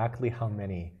exactly how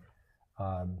many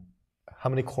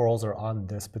corals are on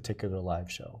this particular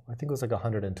live show. I think it was like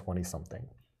 120 something.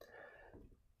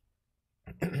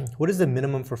 What is the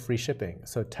minimum for free shipping?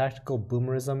 So tactical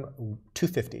boomerism,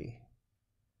 250.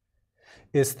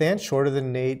 Is Than shorter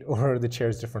than Nate, or are the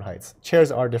chairs different heights?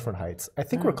 Chairs are different heights. I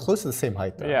think we're close to the same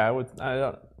height though. Yeah,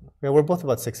 Yeah, we're both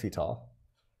about 6 feet tall.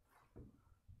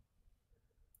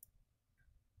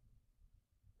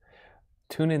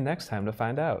 Tune in next time to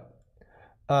find out.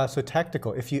 So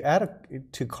tactical, if you add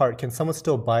to cart, can someone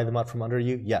still buy them out from under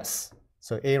you? Yes.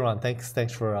 So Aaron, thanks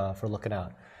for looking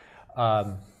out.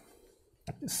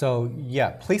 So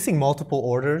yeah, placing multiple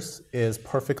orders is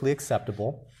perfectly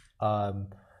acceptable.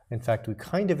 In fact, we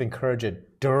kind of encourage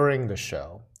it during the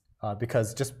show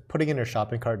because just putting in your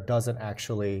shopping cart doesn't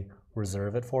actually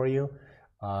reserve it for you.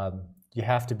 You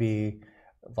have to be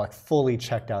like fully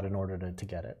checked out in order to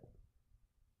get it.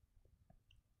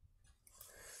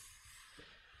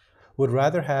 Would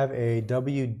rather have a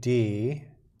WD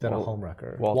than a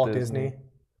homewrecker. Walt Disney.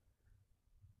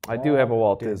 I do have a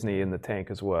Walt Disney in the tank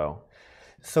as well.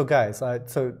 So guys, I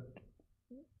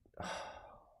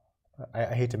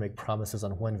hate to make promises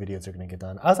on when videos are going to get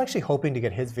done. I was actually hoping to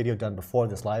get his video done before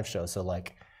this live show, so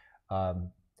like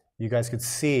you guys could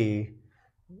see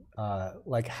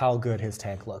like how good his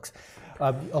tank looks.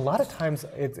 A lot of times,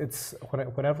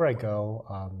 whenever I go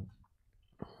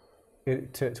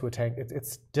to a tank,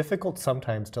 it's difficult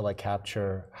sometimes to like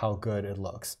capture how good it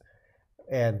looks.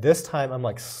 And this time, I'm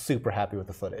like super happy with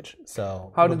the footage.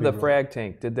 So how did the frag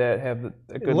tank? Did that have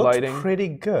a good lighting? It looked pretty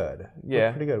good.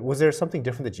 Yeah, pretty good. Was there something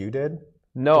different that you did?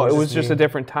 No, it was just a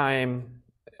different time.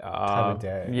 Time of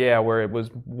day. Yeah, where it was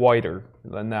whiter,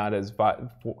 and not as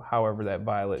however that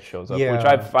violet shows up, Yeah. which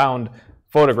I've found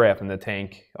photographing the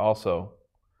tank also.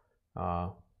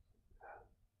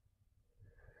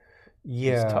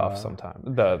 Yeah, it's tough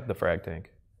sometimes. The frag tank.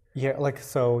 Yeah, like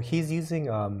so he's using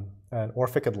an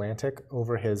Orphic Atlantic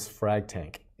over his frag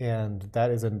tank, and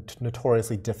that is a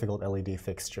notoriously difficult LED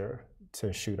fixture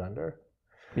to shoot under.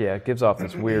 Yeah, it gives off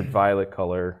this weird violet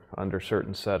color under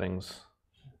certain settings.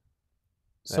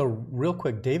 So real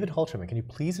quick, David Halterman, can you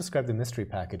please describe the mystery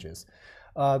packages?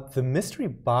 The mystery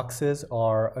boxes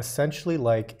are essentially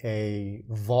like a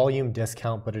volume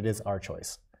discount, but it is our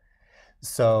choice.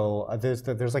 So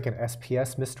there's like an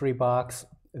SPS mystery box.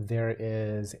 There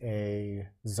is a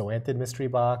zoanthid mystery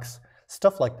box,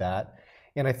 stuff like that.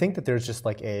 And I think that there's just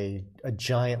like a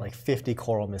giant like 50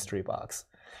 coral mystery box.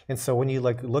 And so when you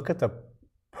like look at the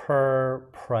per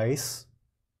price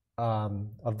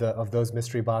of those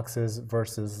mystery boxes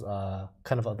versus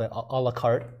kind of the a la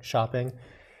carte shopping,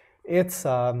 it's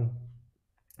a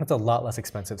lot less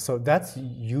expensive. So that's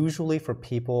usually for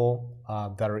people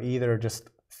that are either just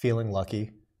feeling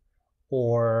lucky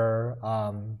or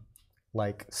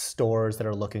like stores that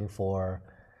are looking for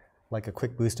like a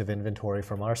quick boost of inventory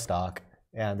from our stock,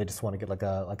 and they just want to get like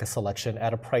a selection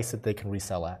at a price that they can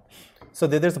resell at. So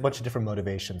there's a bunch of different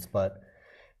motivations, but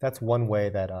that's one way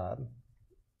that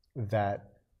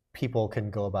that people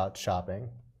can go about shopping.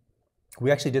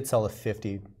 We actually did sell a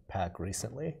 50 pack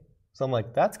recently, so I'm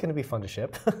like, that's going to be fun to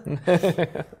ship.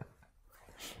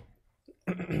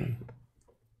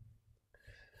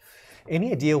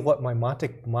 Any idea what my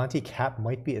Monty cap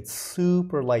might be? It's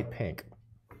super light pink.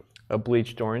 A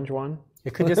bleached orange one?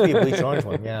 It could just be a bleached orange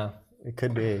one, yeah. It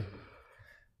could be.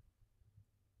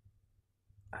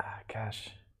 Gosh.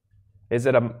 Is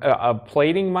it a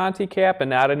plating Monty cap and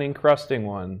not an encrusting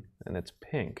one? And it's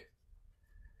pink.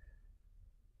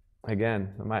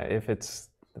 Again, if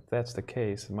that's the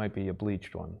case, it might be a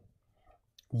bleached one.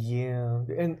 Yeah,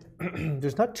 and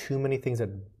there's not too many things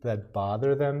that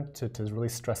bother them to really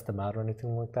stress them out or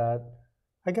anything like that.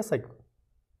 I guess like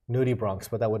nudie bronx,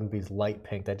 but that wouldn't be light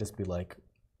pink. That'd just be like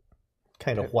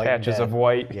kind of white. Patches of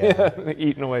white, yeah.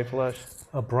 Eating away flesh.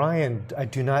 Brian, I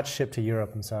do not ship to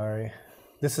Europe, I'm sorry.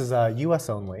 This is US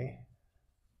only.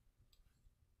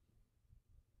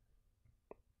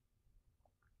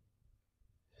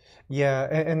 Yeah,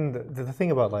 and the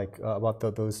thing about like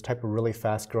those type of really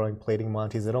fast-growing plating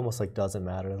Monties, it almost like doesn't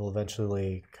matter. It'll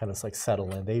eventually kind of like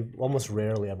settle in. They almost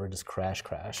rarely ever just crash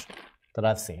that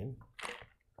I've seen.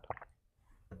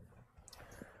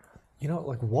 You know,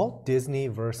 like Walt Disney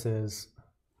versus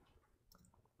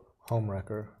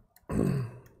Homewrecker. What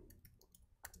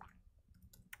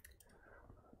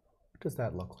does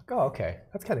that look like? Oh, okay,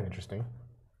 that's kind of interesting.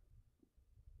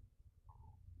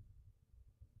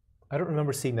 I don't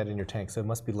remember seeing that in your tank, so it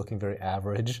must be looking very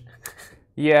average.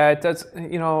 Yeah, it does.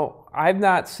 You know, I've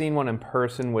not seen one in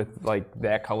person with like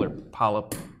that color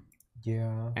polyp.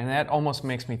 Yeah. And that almost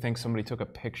makes me think somebody took a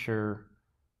picture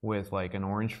with like an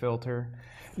orange filter.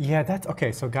 Yeah, that's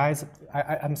okay. So guys,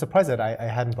 I'm surprised that I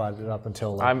hadn't brought it up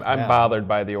until like I'm bothered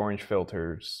by the orange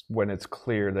filters when it's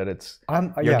clear that it's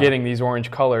you're yeah. getting these orange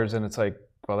colors, and it's like,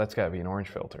 well, that's got to be an orange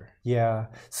filter. Yeah.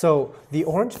 So the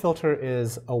orange filter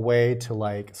is a way to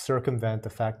like circumvent the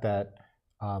fact that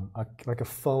like a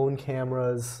phone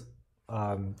camera's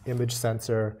image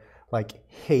sensor like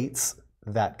hates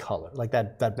that color, like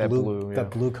that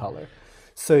blue color.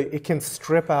 So it can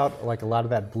strip out like a lot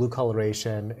of that blue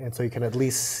coloration, and so you can at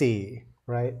least see,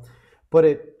 right? But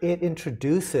it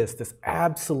introduces this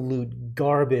absolute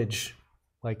garbage,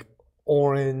 like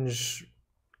orange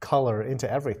color into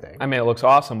everything. I mean, it looks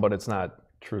awesome, but it's not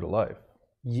true to life.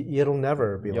 It'll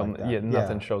never be like that. Yeah,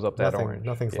 nothing shows up that orange.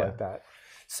 Nothing's like that.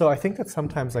 So I think that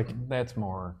sometimes like that's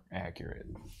more accurate.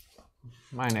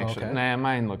 Mine actually, okay.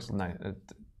 Mine looks nice.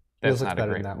 That's not a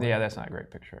great. Yeah, that's not a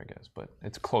great picture, I guess, but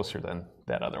it's closer than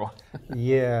that other one.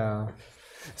 Yeah.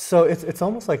 So it's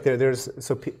almost like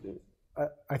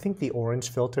I think the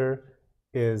orange filter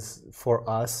is for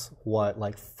us what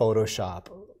like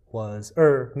Photoshop was,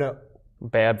 or no.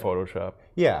 Bad Photoshop.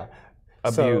 Yeah.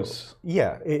 Abuse. So,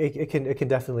 yeah, it can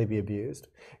definitely be abused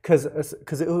because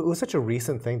it was such a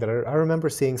recent thing that I remember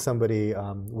seeing somebody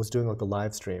was doing like a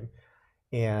live stream,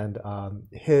 and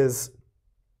his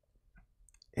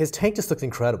tank just looked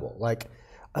incredible. Like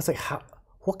I was like,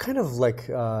 what kind of like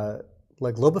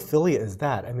lobophilia is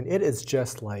that? I mean, it is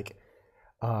just like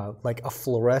a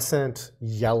fluorescent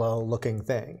yellow looking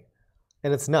thing,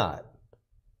 and it's not.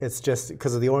 It's just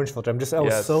because of the orange filter. I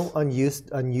was so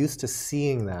unused to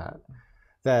seeing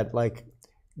that like,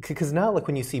 because now like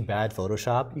when you see bad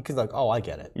Photoshop, you can like, oh, I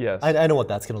get it. Yes. I know what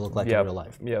that's going to look like in real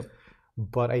life. Yep.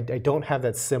 But I don't have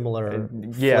that similar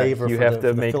flavor you for have to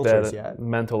the make filters that yet.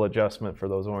 mental adjustment for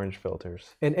those orange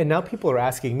filters. And now people are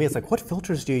asking me, it's like, what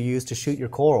filters do you use to shoot your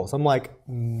corals? I'm like,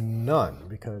 none,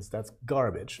 because that's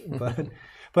garbage. But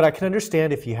I can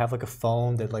understand if you have like a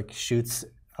phone that like shoots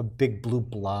a big blue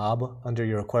blob under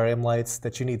your aquarium lights,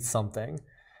 that you need something.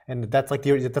 and that's like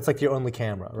your only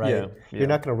camera, right? Yeah, You're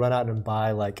not going to run out and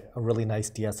buy like a really nice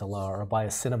DSLR or buy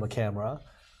a cinema camera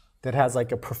that has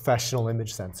like a professional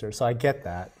image sensor. So I get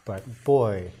that, but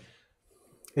boy,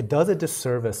 it does a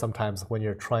disservice sometimes when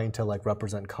you're trying to like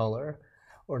represent color,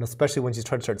 or especially when you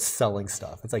try to start selling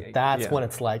stuff. It's like that's when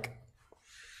it's like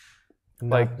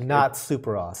not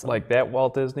super awesome. Like that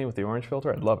Walt Disney with the orange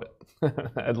filter, I'd love it.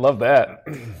 I'd love that.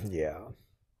 Yeah.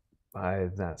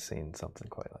 I've not seen something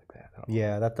quite like that at all.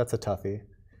 Yeah, that's a toughie.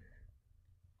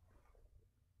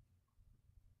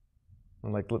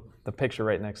 And like the picture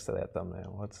right next to that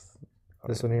thumbnail. What's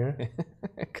this one here?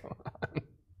 Come on.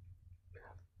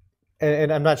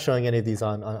 And I'm not showing any of these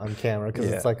on camera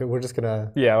because it's like we're just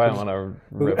gonna. Yeah, I don't want to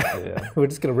rip. Yeah. We're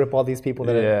just gonna rip all these people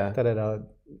that had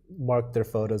marked their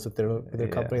photos with their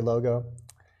company logo.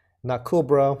 Not cool,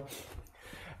 bro. All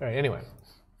right. Anyway.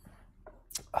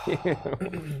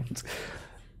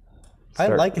 I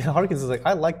like Harkins is like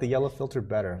I like the yellow filter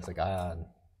better. It's like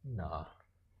nah.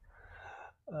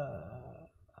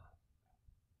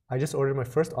 I just ordered my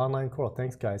first online coral.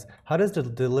 Thanks, guys. How does the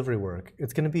delivery work?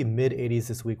 It's going to be mid-80s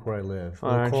this week where I live.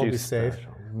 Will coral be safe?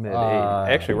 Mid-80s.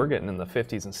 Actually, we're getting in the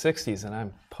 50s and 60s, and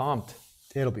I'm pumped.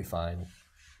 It'll be fine.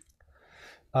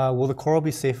 Will the coral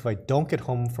be safe if I don't get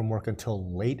home from work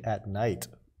until late at night?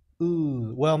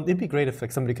 Ooh, well, it'd be great if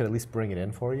like somebody could at least bring it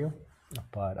in for you.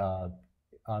 But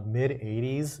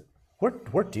mid-80s,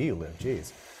 where do you live?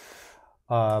 Jeez.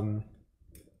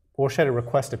 Or should I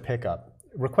request a pickup?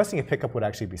 Requesting a pickup would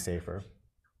actually be safer.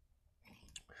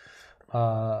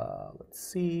 Let's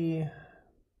see.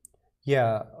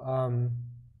 Yeah,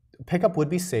 pickup would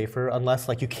be safer unless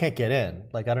like you can't get in.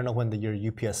 Like I don't know when your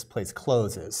UPS place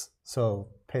closes, so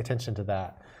pay attention to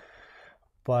that.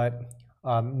 But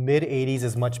mid 80s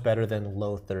is much better than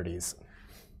low 30s.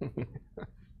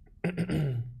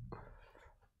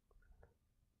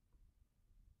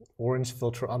 Orange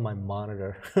filter on my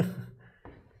monitor.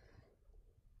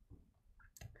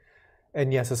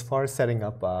 And yes, as far as setting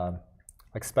up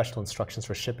like special instructions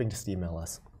for shipping, just email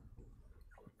us.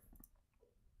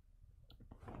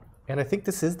 And I think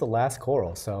this is the last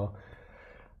coral, so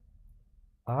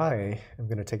I am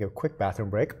going to take a quick bathroom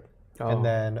break. And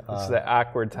then it's the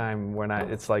awkward time when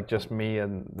it's like just me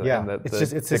and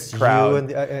the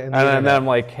crowd. And then I'm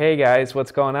like, hey guys,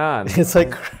 what's going on? It's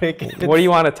like crickets. What do you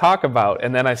want to talk about?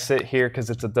 And then I sit here because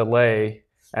it's a delay,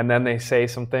 and then they say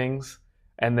some things.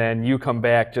 And then you come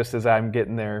back just as I'm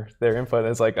getting their input.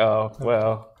 It's like, oh,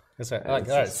 well. That's right. Like,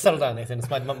 all right, settle down, Nathan.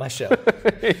 It's my show.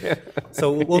 Yeah.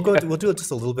 So we'll do just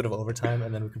a little bit of overtime,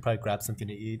 and then we can probably grab something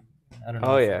to eat. I don't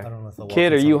know. I don't know if they'll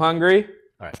Kid, are you hungry?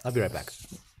 All right, I'll be right back.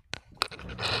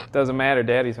 Doesn't matter.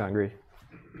 Daddy's hungry.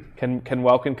 Can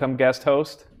Welkin come guest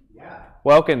host? Yeah.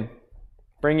 Welkin,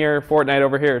 bring your Fortnite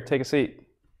over here. Take a seat.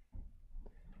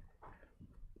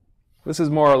 This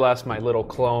is more or less my little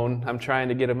clone. I'm trying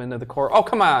to get him into the coral. Oh,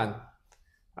 come on.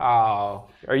 Oh,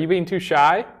 are you being too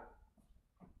shy?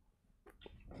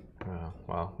 Oh,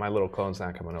 well, my little clone's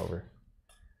not coming over.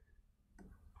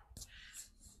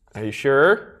 Are you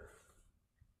sure?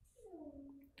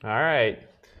 All right.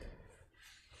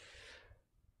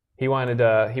 He wanted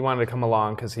to come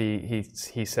along because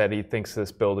he said he thinks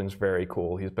this building's very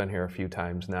cool. He's been here a few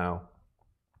times now.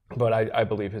 But I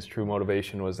believe his true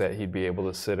motivation was that he'd be able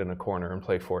to sit in a corner and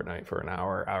play Fortnite for an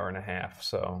hour, hour and a half.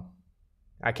 So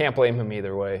I can't blame him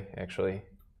either way, actually.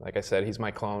 Like I said, he's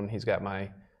my clone. He's got my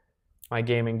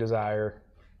gaming desire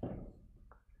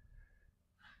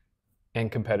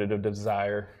and competitive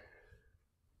desire.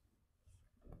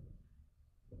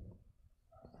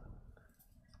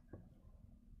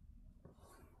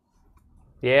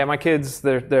 Yeah, my kids,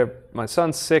 my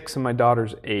son's 6 and my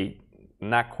daughter's 8.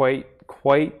 Not quite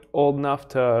old enough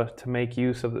to make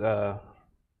use of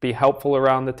be helpful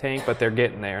around the tank, but they're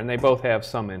getting there, and they both have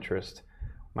some interest.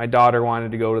 My daughter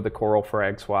wanted to go to the coral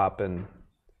frag swap, and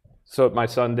so my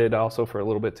son did also for a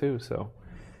little bit too. So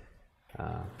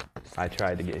I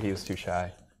tried to he was too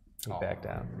shy. He backed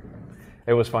down.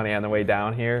 It was funny on the way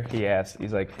down here.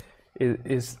 He's like,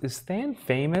 "Is Stan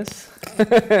famous?"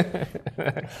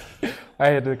 I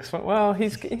had to explain. Well,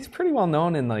 he's pretty well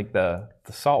known in like the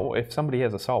salt. If somebody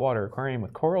has a saltwater aquarium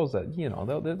with corals,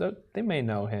 that they may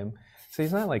know him. So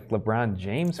he's not like LeBron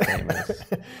James famous.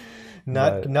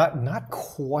 not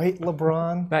quite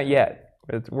LeBron. Not yet.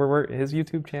 His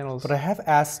YouTube channel's But I have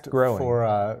asked growing. for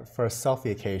a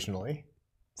selfie occasionally.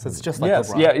 So it's just like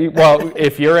LeBron. Yeah. Well,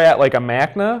 if you're at like a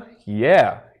MACNA,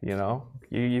 yeah,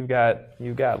 you've got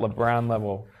LeBron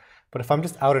level. But if I'm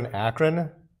just out in Akron,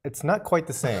 it's not quite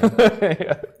the same.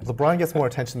 LeBron gets more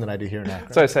attention than I do here in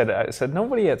Akron. So I said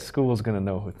nobody at school is going to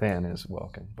know who Than is,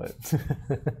 Welkin. But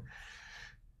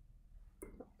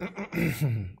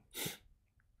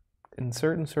In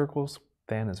certain circles,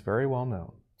 Than is very well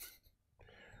known.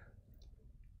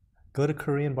 Go to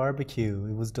Korean barbecue.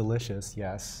 It was delicious.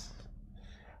 Yes.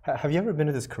 Have you ever been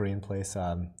to this Korean place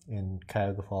in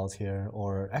Cuyahoga Falls here?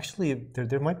 Or actually,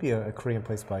 there might be a Korean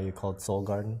place by you called Soul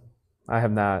Garden. I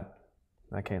have not.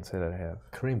 I can't say that I have.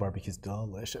 Korean barbecue is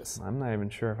delicious. I'm not even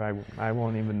sure if I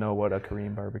won't even know what a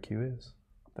Korean barbecue is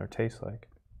or tastes like.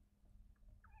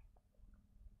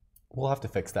 We'll have to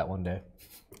fix that one day.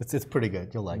 It's pretty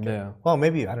good. You'll like it. Yeah. Well,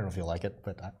 maybe, I don't know if you'll like it,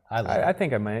 but I like it. I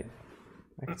think I might.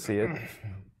 I can see it.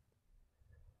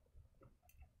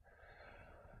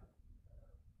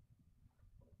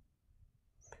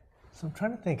 So I'm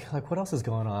trying to think, like, what else is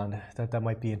going on that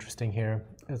might be interesting here?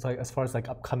 It's like as far as like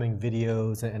upcoming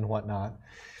videos and whatnot.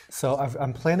 So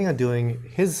I'm planning on doing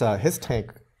his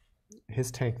tank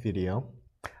video.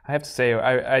 I have to say,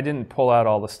 I didn't pull out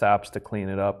all the stops to clean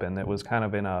it up, and it was kind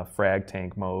of in a frag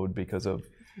tank mode because of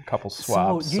a couple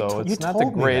swaps. So it's not the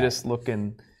greatest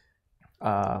looking.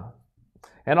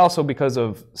 And also because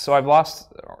of, so I've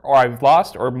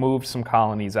lost or moved some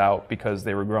colonies out because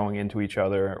they were growing into each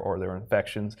other or there were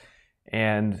infections.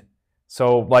 And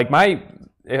so like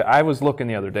I was looking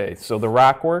the other day, so the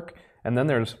rock work, and then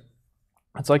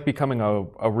it's like becoming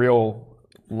a real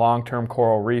long-term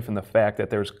coral reef in the fact that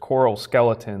there's coral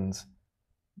skeletons,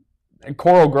 and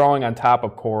coral growing on top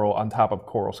of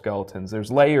coral skeletons.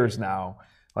 There's layers now,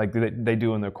 like they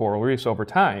do in the coral reefs over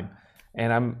time.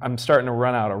 And I'm starting to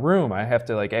run out of room. I have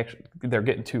to they're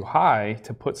getting too high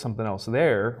to put something else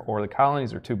there, or the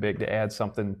colonies are too big to add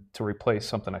something to replace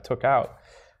something I took out.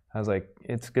 I was like,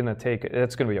 it's gonna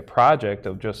be a project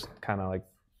of just kind of like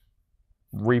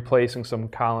replacing some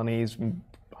colonies,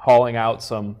 hauling out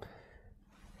some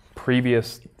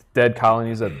previous dead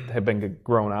colonies that have been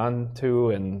grown on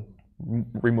to, and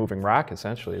removing rock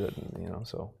essentially.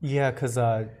 So yeah, because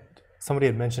somebody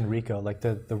had mentioned Rico, like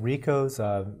the Rico's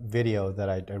video that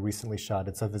I recently shot.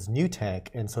 It's of his new tank,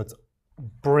 and so it's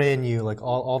brand new, like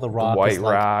all the rock, white is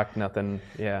like rock, nothing,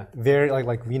 yeah. Very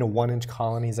like 1-inch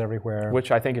colonies everywhere. Which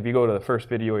I think if you go to the first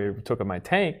video you took of my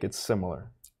tank, it's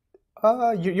similar.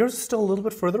 Yours is still a little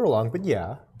bit further along, but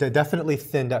yeah, definitely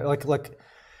thinned out. Like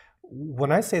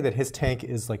when I say that his tank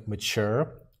is like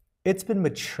mature, it's been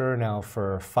mature now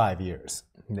for 5 years.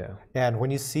 Yeah. And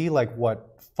when you see like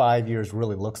what 5 years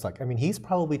really looks like, I mean, he's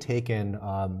probably taken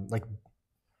like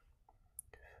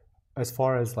as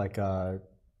far as like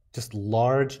just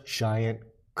large giant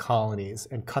colonies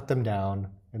and cut them down,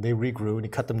 and they regrew, and he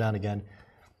cut them down again.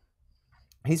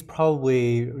 He's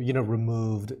probably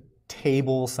removed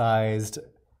table-sized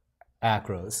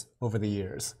acros over the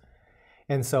years.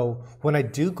 And so when I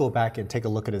do go back and take a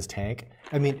look at his tank,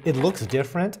 I mean, it looks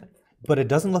different, but it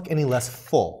doesn't look any less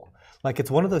full. Like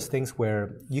it's one of those things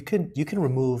where you can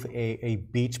remove a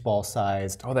beach ball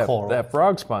sized coral. That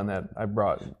frog spawn that I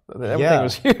brought, everything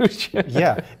was huge.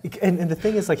 Yeah, and the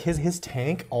thing is, like his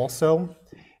tank also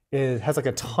has like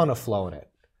a ton of flow in it.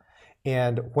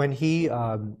 And when he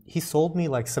sold me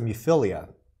like some Euphilia,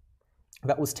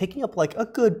 that was taking up like a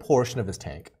good portion of his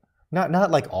tank. Not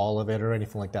like all of it or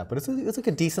anything like that, but it's like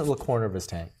a decent little corner of his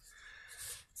tank.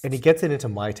 And he gets it into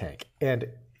my tank, and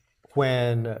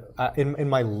when in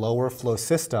my lower flow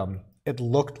system, it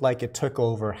looked like it took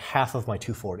over half of my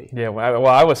 240. Yeah, well,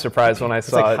 I was surprised when I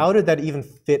saw like, it. How did that even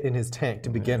fit in his tank to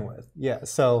begin with? Yeah,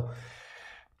 so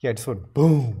yeah, it just went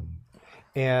boom.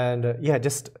 And yeah,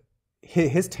 just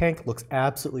his tank looks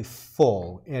absolutely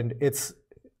full, and it's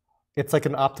like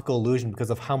an optical illusion because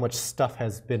of how much stuff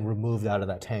has been removed out of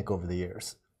that tank over the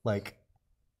years. Like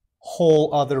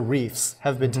whole other reefs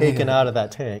have been taken out of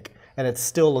that tank, and it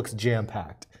still looks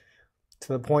jam-packed.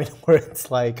 To the point where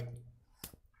it's like,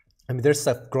 I mean, there's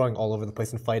stuff growing all over the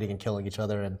place and fighting and killing each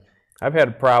other. And I've had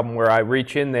a problem where I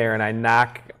reach in there and I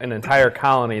knock an entire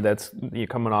colony that's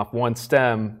coming off one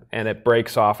stem, and it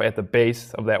breaks off at the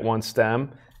base of that one stem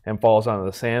and falls onto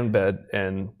the sand bed.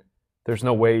 And there's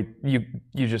no way you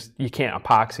can't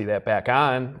epoxy that back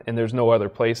on, and there's no other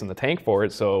place in the tank for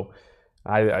it. So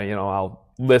I'll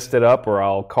list it up, or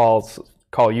I'll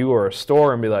call you or a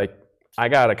store and be like, I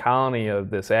got a colony of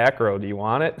this acro. Do you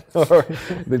want it? Or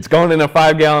it's going in a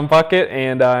 5-gallon bucket,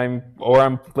 and I'm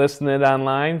listing it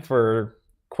online for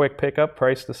quick pickup,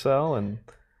 price to sell. And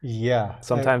yeah,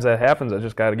 sometimes that happens. I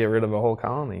just got to get rid of a whole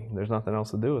colony. There's nothing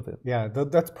else to do with it. Yeah,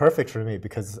 that's perfect for me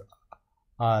because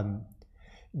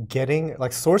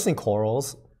sourcing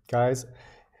corals, guys,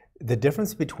 the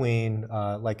difference between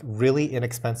like really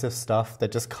inexpensive stuff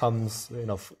that just comes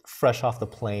fresh off the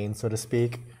plane, so to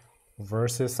speak,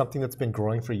 versus something that's been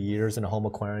growing for years in a home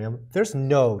aquarium, there's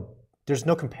no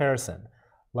comparison.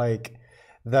 Like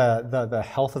the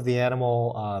health of the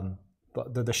animal,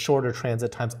 the shorter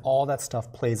transit times, all that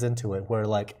stuff plays into it. Where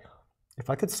like, if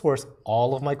I could source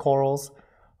all of my corals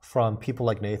from people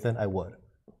like Nathan, I would.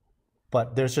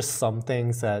 But there's just some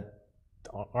things that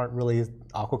aren't really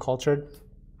aquacultured.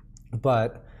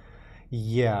 But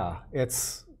yeah,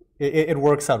 it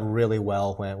works out really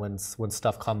well when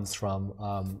stuff comes from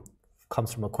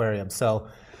aquariums. So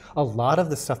a lot of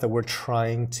the stuff that we're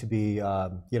trying to be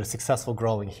successful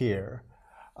growing here,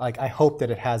 like I hope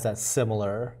that it has that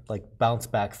similar like bounce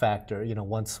back factor.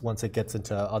 Once it gets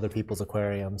into other people's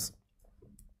aquariums.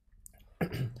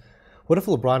 What if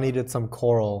LeBron needed some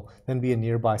coral, then be a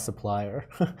nearby supplier?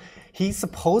 He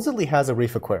supposedly has a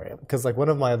reef aquarium because like one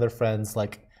of my other friends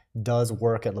like does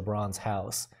work at LeBron's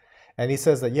house, and he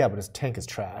says that yeah, but his tank is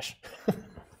trash.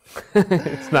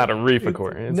 It's not a reef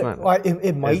aquarium. It's not.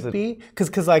 It might be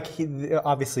because like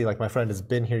obviously like my friend has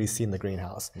been here. He's seen the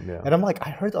greenhouse, Yeah. and I'm like,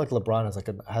 I heard that like LeBron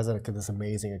has this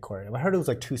amazing aquarium. I heard it was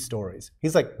like 2 stories.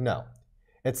 He's like, no,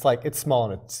 it's small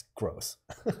and it's gross.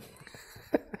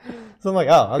 So I'm like,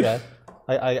 oh, okay.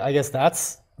 I guess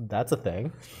that's a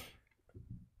thing.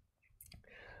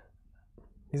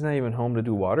 He's not even home to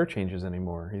do water changes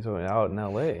anymore. He's out in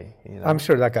LA. I'm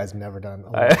sure that guy's never done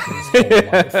a water change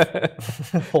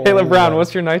his whole life. Hey LeBron,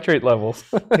 what's your nitrate levels?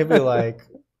 He'd be like,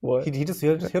 what? He'll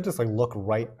just like look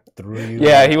right through you.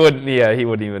 Yeah, he wouldn't. Yeah, he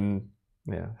wouldn't even.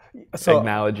 Yeah. So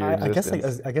acknowledge your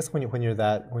existence. I guess when you're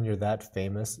that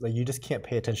famous, like you just can't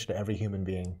pay attention to every human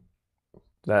being.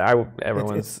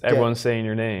 Everyone's saying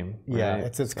your name. Yeah,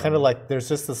 right? it's kind of like there's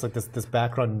just this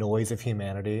background noise of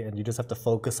humanity, and you just have to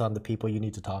focus on the people you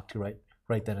need to talk to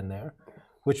right then and there,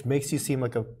 which makes you seem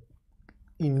like a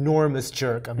enormous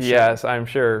jerk. I'm sure. Yes, I'm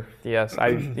sure. Yes,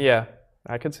 I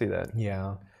could see that.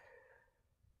 Yeah,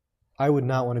 I would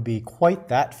not want to be quite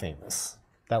that famous.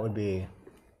 That would be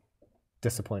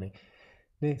disappointing.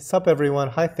 Hey, sup everyone?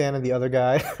 Hi Than and the other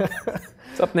guy.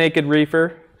 Sup naked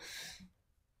reefer.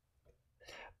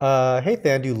 Hey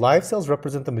Than, do live sales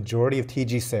represent the majority of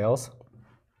TG sales?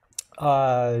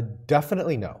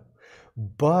 Definitely no.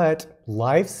 But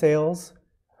live sales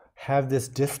have this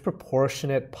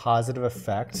disproportionate positive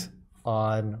effect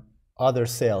on other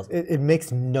sales. It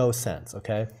makes no sense,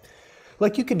 okay?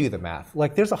 Like you can do the math.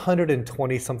 Like there's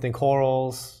 120 something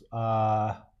corals.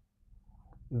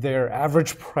 Their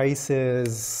average price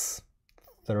is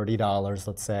 $30,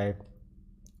 let's say.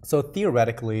 So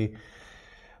theoretically,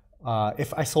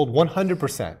 if I sold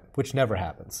 100%, which never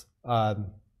happens,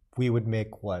 we would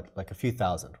make what, like a few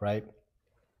thousand, right?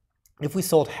 If we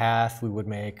sold half, we would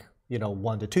make,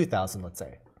 1 to 2,000, let's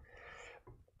say.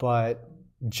 But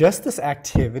just this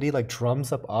activity like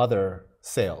drums up other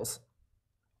sales,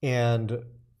 and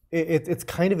it's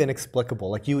kind of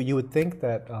inexplicable. Like you would think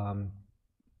that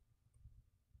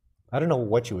I don't know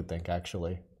what you would think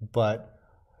actually, but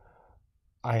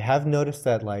I have noticed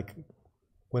that like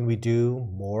when we do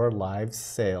more live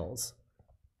sales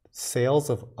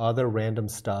of other random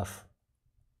stuff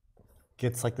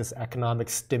gets like this economic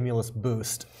stimulus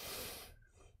boost.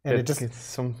 And it just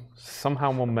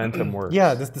somehow momentum works.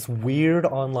 Yeah, this weird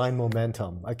online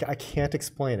momentum. I can't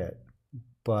explain it,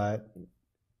 but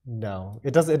no,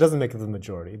 it doesn't make it the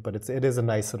majority, but it is a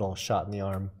nice little shot in the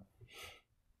arm.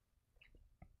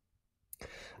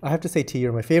 I have to say, T,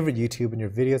 you're my favorite YouTube, and your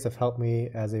videos have helped me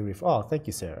as a reef. Oh, thank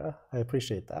you, Sarah. I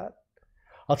appreciate that.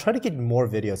 I'll try to get more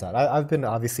videos out. I've been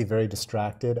obviously very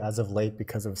distracted as of late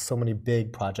because of so many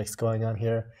big projects going on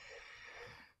here.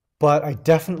 But I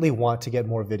definitely want to get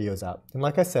more videos out. And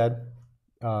like I said,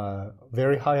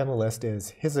 very high on the list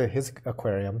is his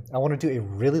aquarium. I want to do a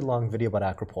really long video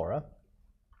about Acropora.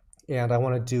 And I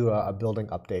want to do a building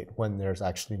update when there's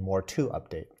actually more to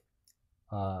update.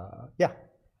 Yeah.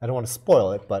 I don't want to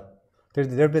spoil it, but there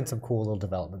have been some cool little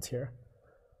developments here.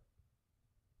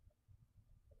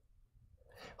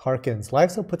 Harkins,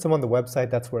 live sale puts them on the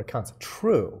website, that's where it counts.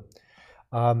 True.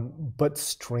 But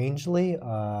strangely,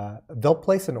 they'll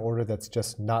place an order that's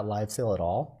just not live sale at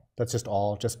all. That's just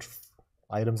all just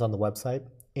items on the website.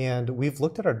 And we've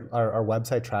looked at our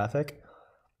website traffic,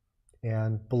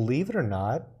 and believe it or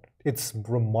not, it's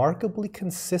remarkably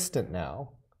consistent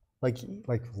now. Like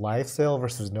live sale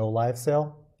versus no live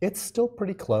sale. It's still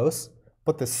pretty close,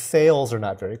 but the sales are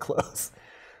not very close.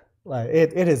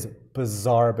 It is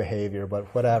bizarre behavior,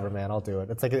 but whatever, man, I'll do it.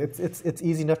 It's like it's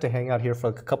easy enough to hang out here for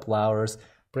a couple hours,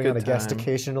 bring on a guest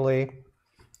occasionally.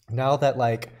 Now that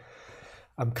like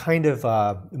I'm kind of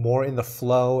more in the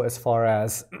flow as far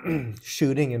as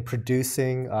shooting and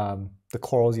producing the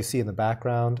corals you see in the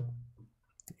background,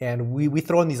 and we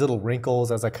throw in these little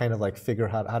wrinkles as I kind of like figure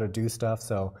out how to do stuff.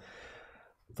 So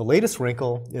the latest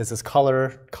wrinkle is this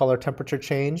color temperature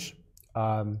change.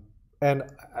 And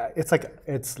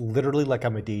it's literally like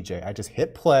I'm a DJ. I just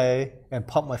hit play and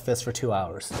pump my fist for 2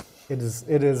 hours. It is.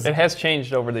 It has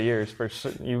changed over the years.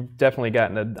 You've definitely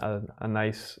gotten a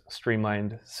nice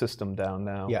streamlined system down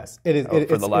now. Yes, it is.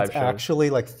 For the live it's show. Actually,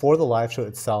 like for the live show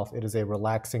itself, it is a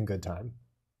relaxing good time.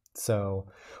 So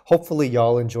hopefully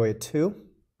y'all enjoy it too.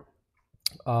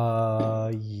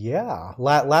 Yeah.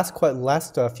 Last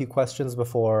few questions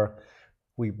before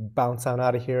we bounce on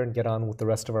out of here and get on with the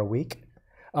rest of our week.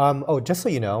 Just so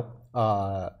you know,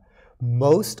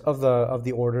 most of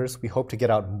the orders we hope to get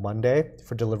out Monday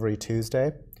for delivery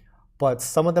Tuesday, but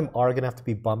some of them are going to have to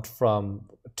be bumped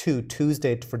to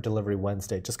Tuesday for delivery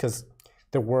Wednesday, just because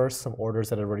there were some orders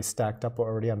that had already stacked up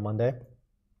already on Monday.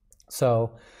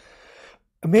 So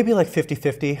maybe like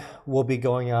 50-50 will be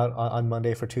going out on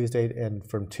Monday for Tuesday, and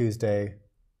from Tuesday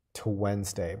to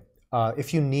Wednesday.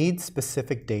 If you need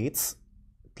specific dates,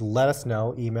 let us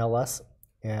know, email us,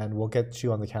 and we'll get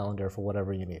you on the calendar for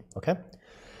whatever you need, okay?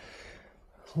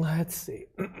 Let's see.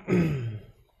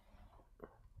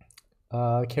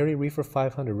 Carrie Reefer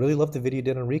 500. Really loved the video you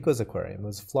did on Rico's aquarium. It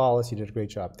was flawless. You did a great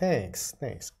job. Thanks.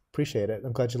 Appreciate it.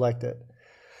 I'm glad you liked it.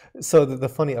 So the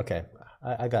funny, okay,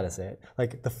 I gotta say it.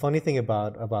 Like the funny thing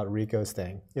about Rico's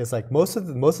thing is like most of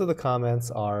the comments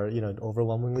are, you know,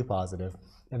 overwhelmingly positive,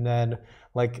 and then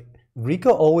like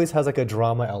Rico always has like a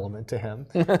drama element to him,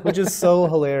 which is so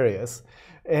hilarious.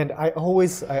 And I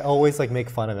always like make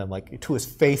fun of him like to his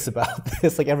face about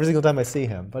this, like every single time I see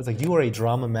him. But it's like, you are a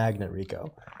drama magnet,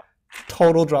 Rico.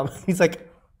 Total drama. He's like,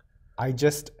 I'm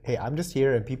just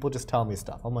here and people just tell me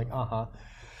stuff. I'm like, uh-huh.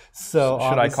 So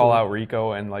should I call out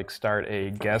Rico and like start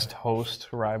a guest host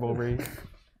rivalry?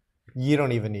 You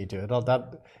don't even need to.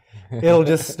 It'll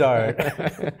just start.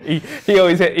 he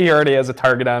already has a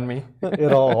target on me.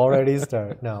 It'll already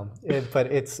start. No,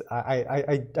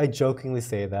 I jokingly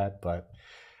say that, but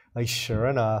like sure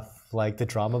enough, like the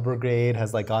drama brigade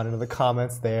has like gone into the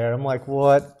comments there. I'm like,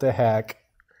 what the heck?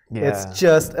 Yeah. It's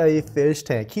just a fish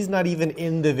tank. He's not even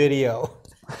in the video.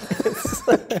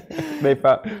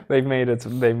 They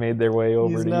made their way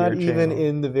over to your channel. He's not even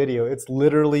in the video. It's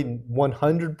literally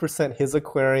 100% his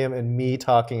aquarium and me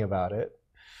talking about it.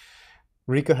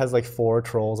 Rico has like 4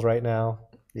 trolls right now.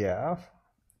 Yeah.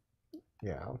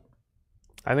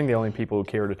 I think the only people who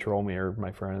care to troll me are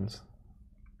my friends.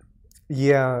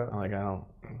 Yeah. Like I don't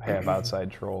have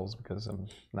outside trolls because I'm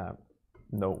not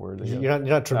noteworthy. You're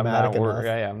not dramatic enough.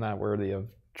 I'm not worthy of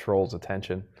trolls'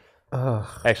 attention. Ugh.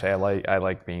 Actually, I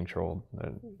like being trolled.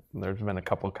 There's been a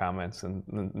couple of comments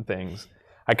and things.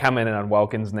 I commented on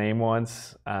Welkin's name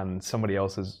once on somebody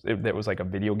else's. It was like a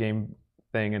video game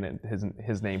thing, and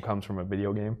his name comes from a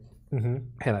video game. Mm-hmm.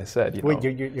 And I said, wait,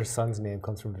 your son's name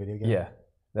comes from a video game? Yeah,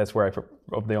 that's where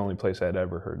the only place I'd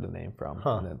ever heard the name from.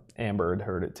 Huh. And then Amber had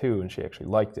heard it too, and she actually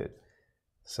liked it.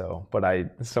 So, but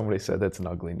somebody said that's an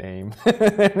ugly name,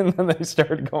 and then they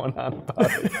started going on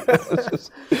about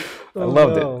it. I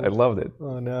loved it.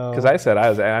 Oh no! Because I said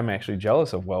I'm actually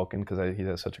jealous of Welkin because he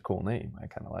has such a cool name. I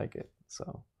kind of like it.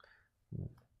 So,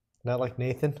 not like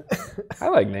Nathan. I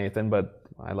like Nathan, but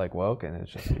I like Welkin.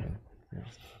 It's just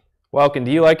Welkin.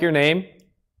 Do you like your name?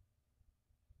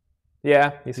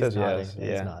 Yeah, he says yes.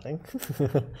 Yeah. He's nodding.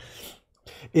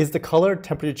 Is the color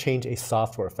temperature change a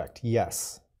software effect?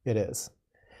 Yes, it is.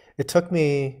 It took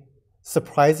me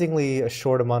surprisingly a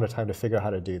short amount of time to figure out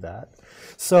how to do that.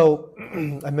 So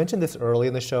I mentioned this early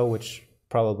in the show, which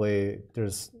probably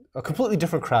there's a completely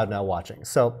different crowd now watching.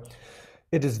 So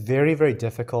it is very, very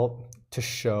difficult to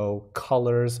show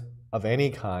colors of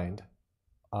any kind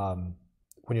when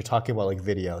you're talking about like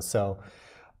video. So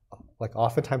like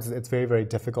oftentimes it's very, very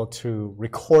difficult to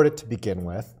record it to begin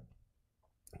with,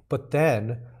 but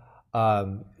then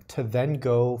to then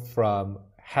go from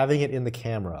having it in the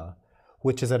camera,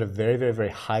 which is at a very, very, very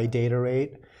high data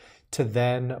rate, to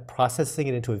then processing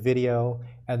it into a video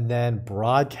and then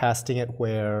broadcasting it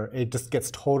where it just gets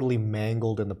totally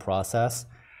mangled in the process.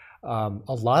 A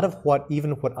lot of what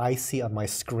I see on my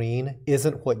screen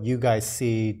isn't what you guys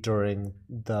see during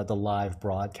the live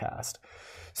broadcast.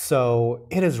 So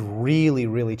it is really,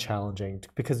 really challenging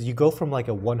because you go from like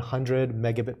a 100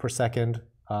 megabit per second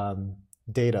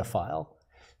data file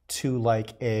to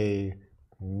like a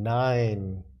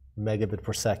 9 megabit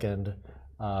per second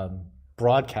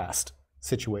broadcast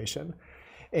situation,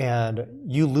 and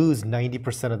you lose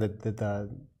 90% of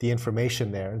the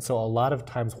information there. And so a lot of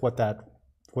times what that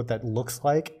looks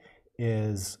like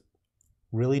is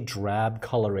really drab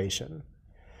coloration.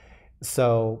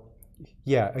 So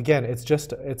yeah, again, it's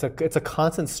a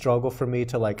constant struggle for me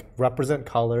to like represent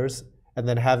colors and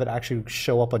then have it actually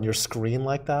show up on your screen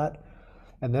like that.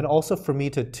 And then also for me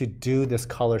to do this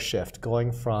color shift,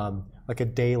 going from like a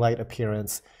daylight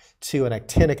appearance to an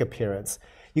actinic appearance,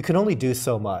 you can only do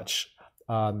so much.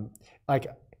 Like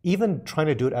even trying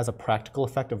to do it as a practical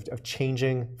effect of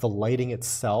changing the lighting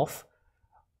itself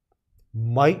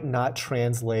might not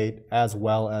translate as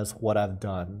well as what I've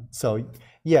done. So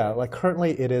yeah, like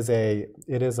currently it is a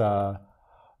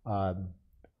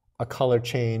color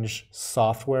change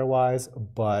software wise,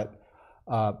 but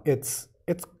it's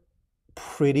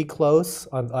pretty close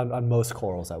on most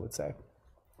corals, I would say.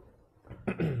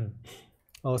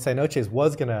 Oh, Sinoches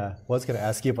was gonna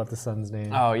ask you about the sun's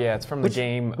name. Oh yeah, it's from the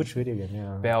game. Which video game?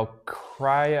 Yeah.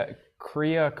 Valkyria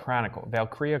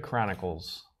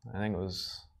Chronicles. I think it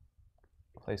was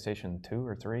PlayStation 2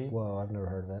 or 3. Whoa, I've never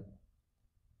heard of it.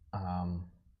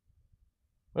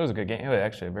 It was a good game. It was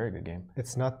actually a very good game.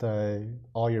 It's not the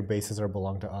all your bases are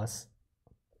belong to us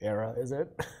era, is it?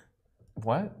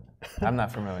 What? I'm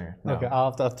not familiar. No. Okay,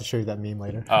 I'll have to show you that meme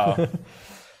later. Oh.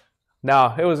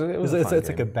 No, it was it's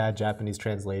like a bad Japanese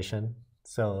translation.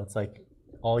 So it's like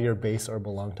all your base are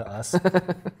belong to us.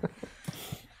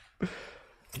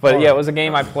 But yeah, it was a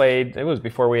game I played. It was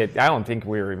before we had. I don't think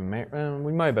we were even married.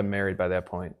 We might have been married by that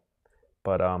point.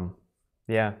 But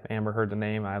yeah, Amber heard the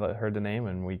name. I heard the name,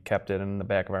 and we kept it in the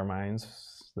back of our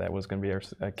minds. That was going to be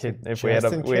our kid. If we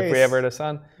ever had a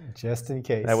son, just in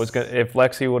case. That was good. If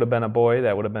Lexi would have been a boy,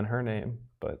 that would have been her name.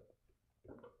 But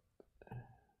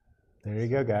there you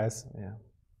go, guys. Yeah.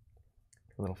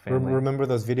 A little family. Remember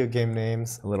those video game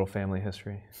names? A little family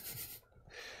history.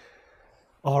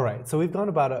 All right, so we've gone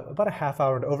about a half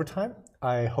hour into overtime.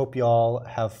 I hope you all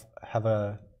have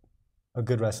a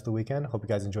good rest of the weekend. Hope you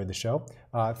guys enjoyed the show.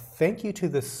 Thank you to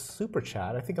the super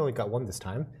chat. I think I only got one this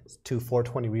time. It's to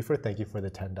 420 Reefer. Thank you for the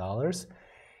 $10.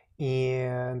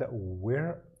 And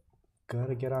we're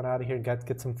gonna get on out of here and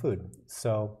get some food.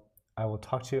 So I will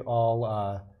talk to you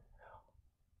all.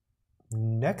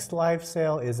 Next live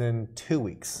sale is in 2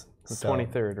 weeks. The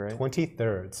 23rd, right?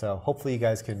 23rd. So hopefully you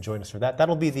guys can join us for that.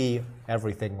 That'll be the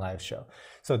Everything Live show.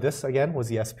 So this, again, was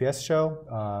the SPS show.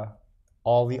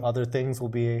 All the other things will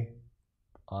be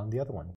on the other one.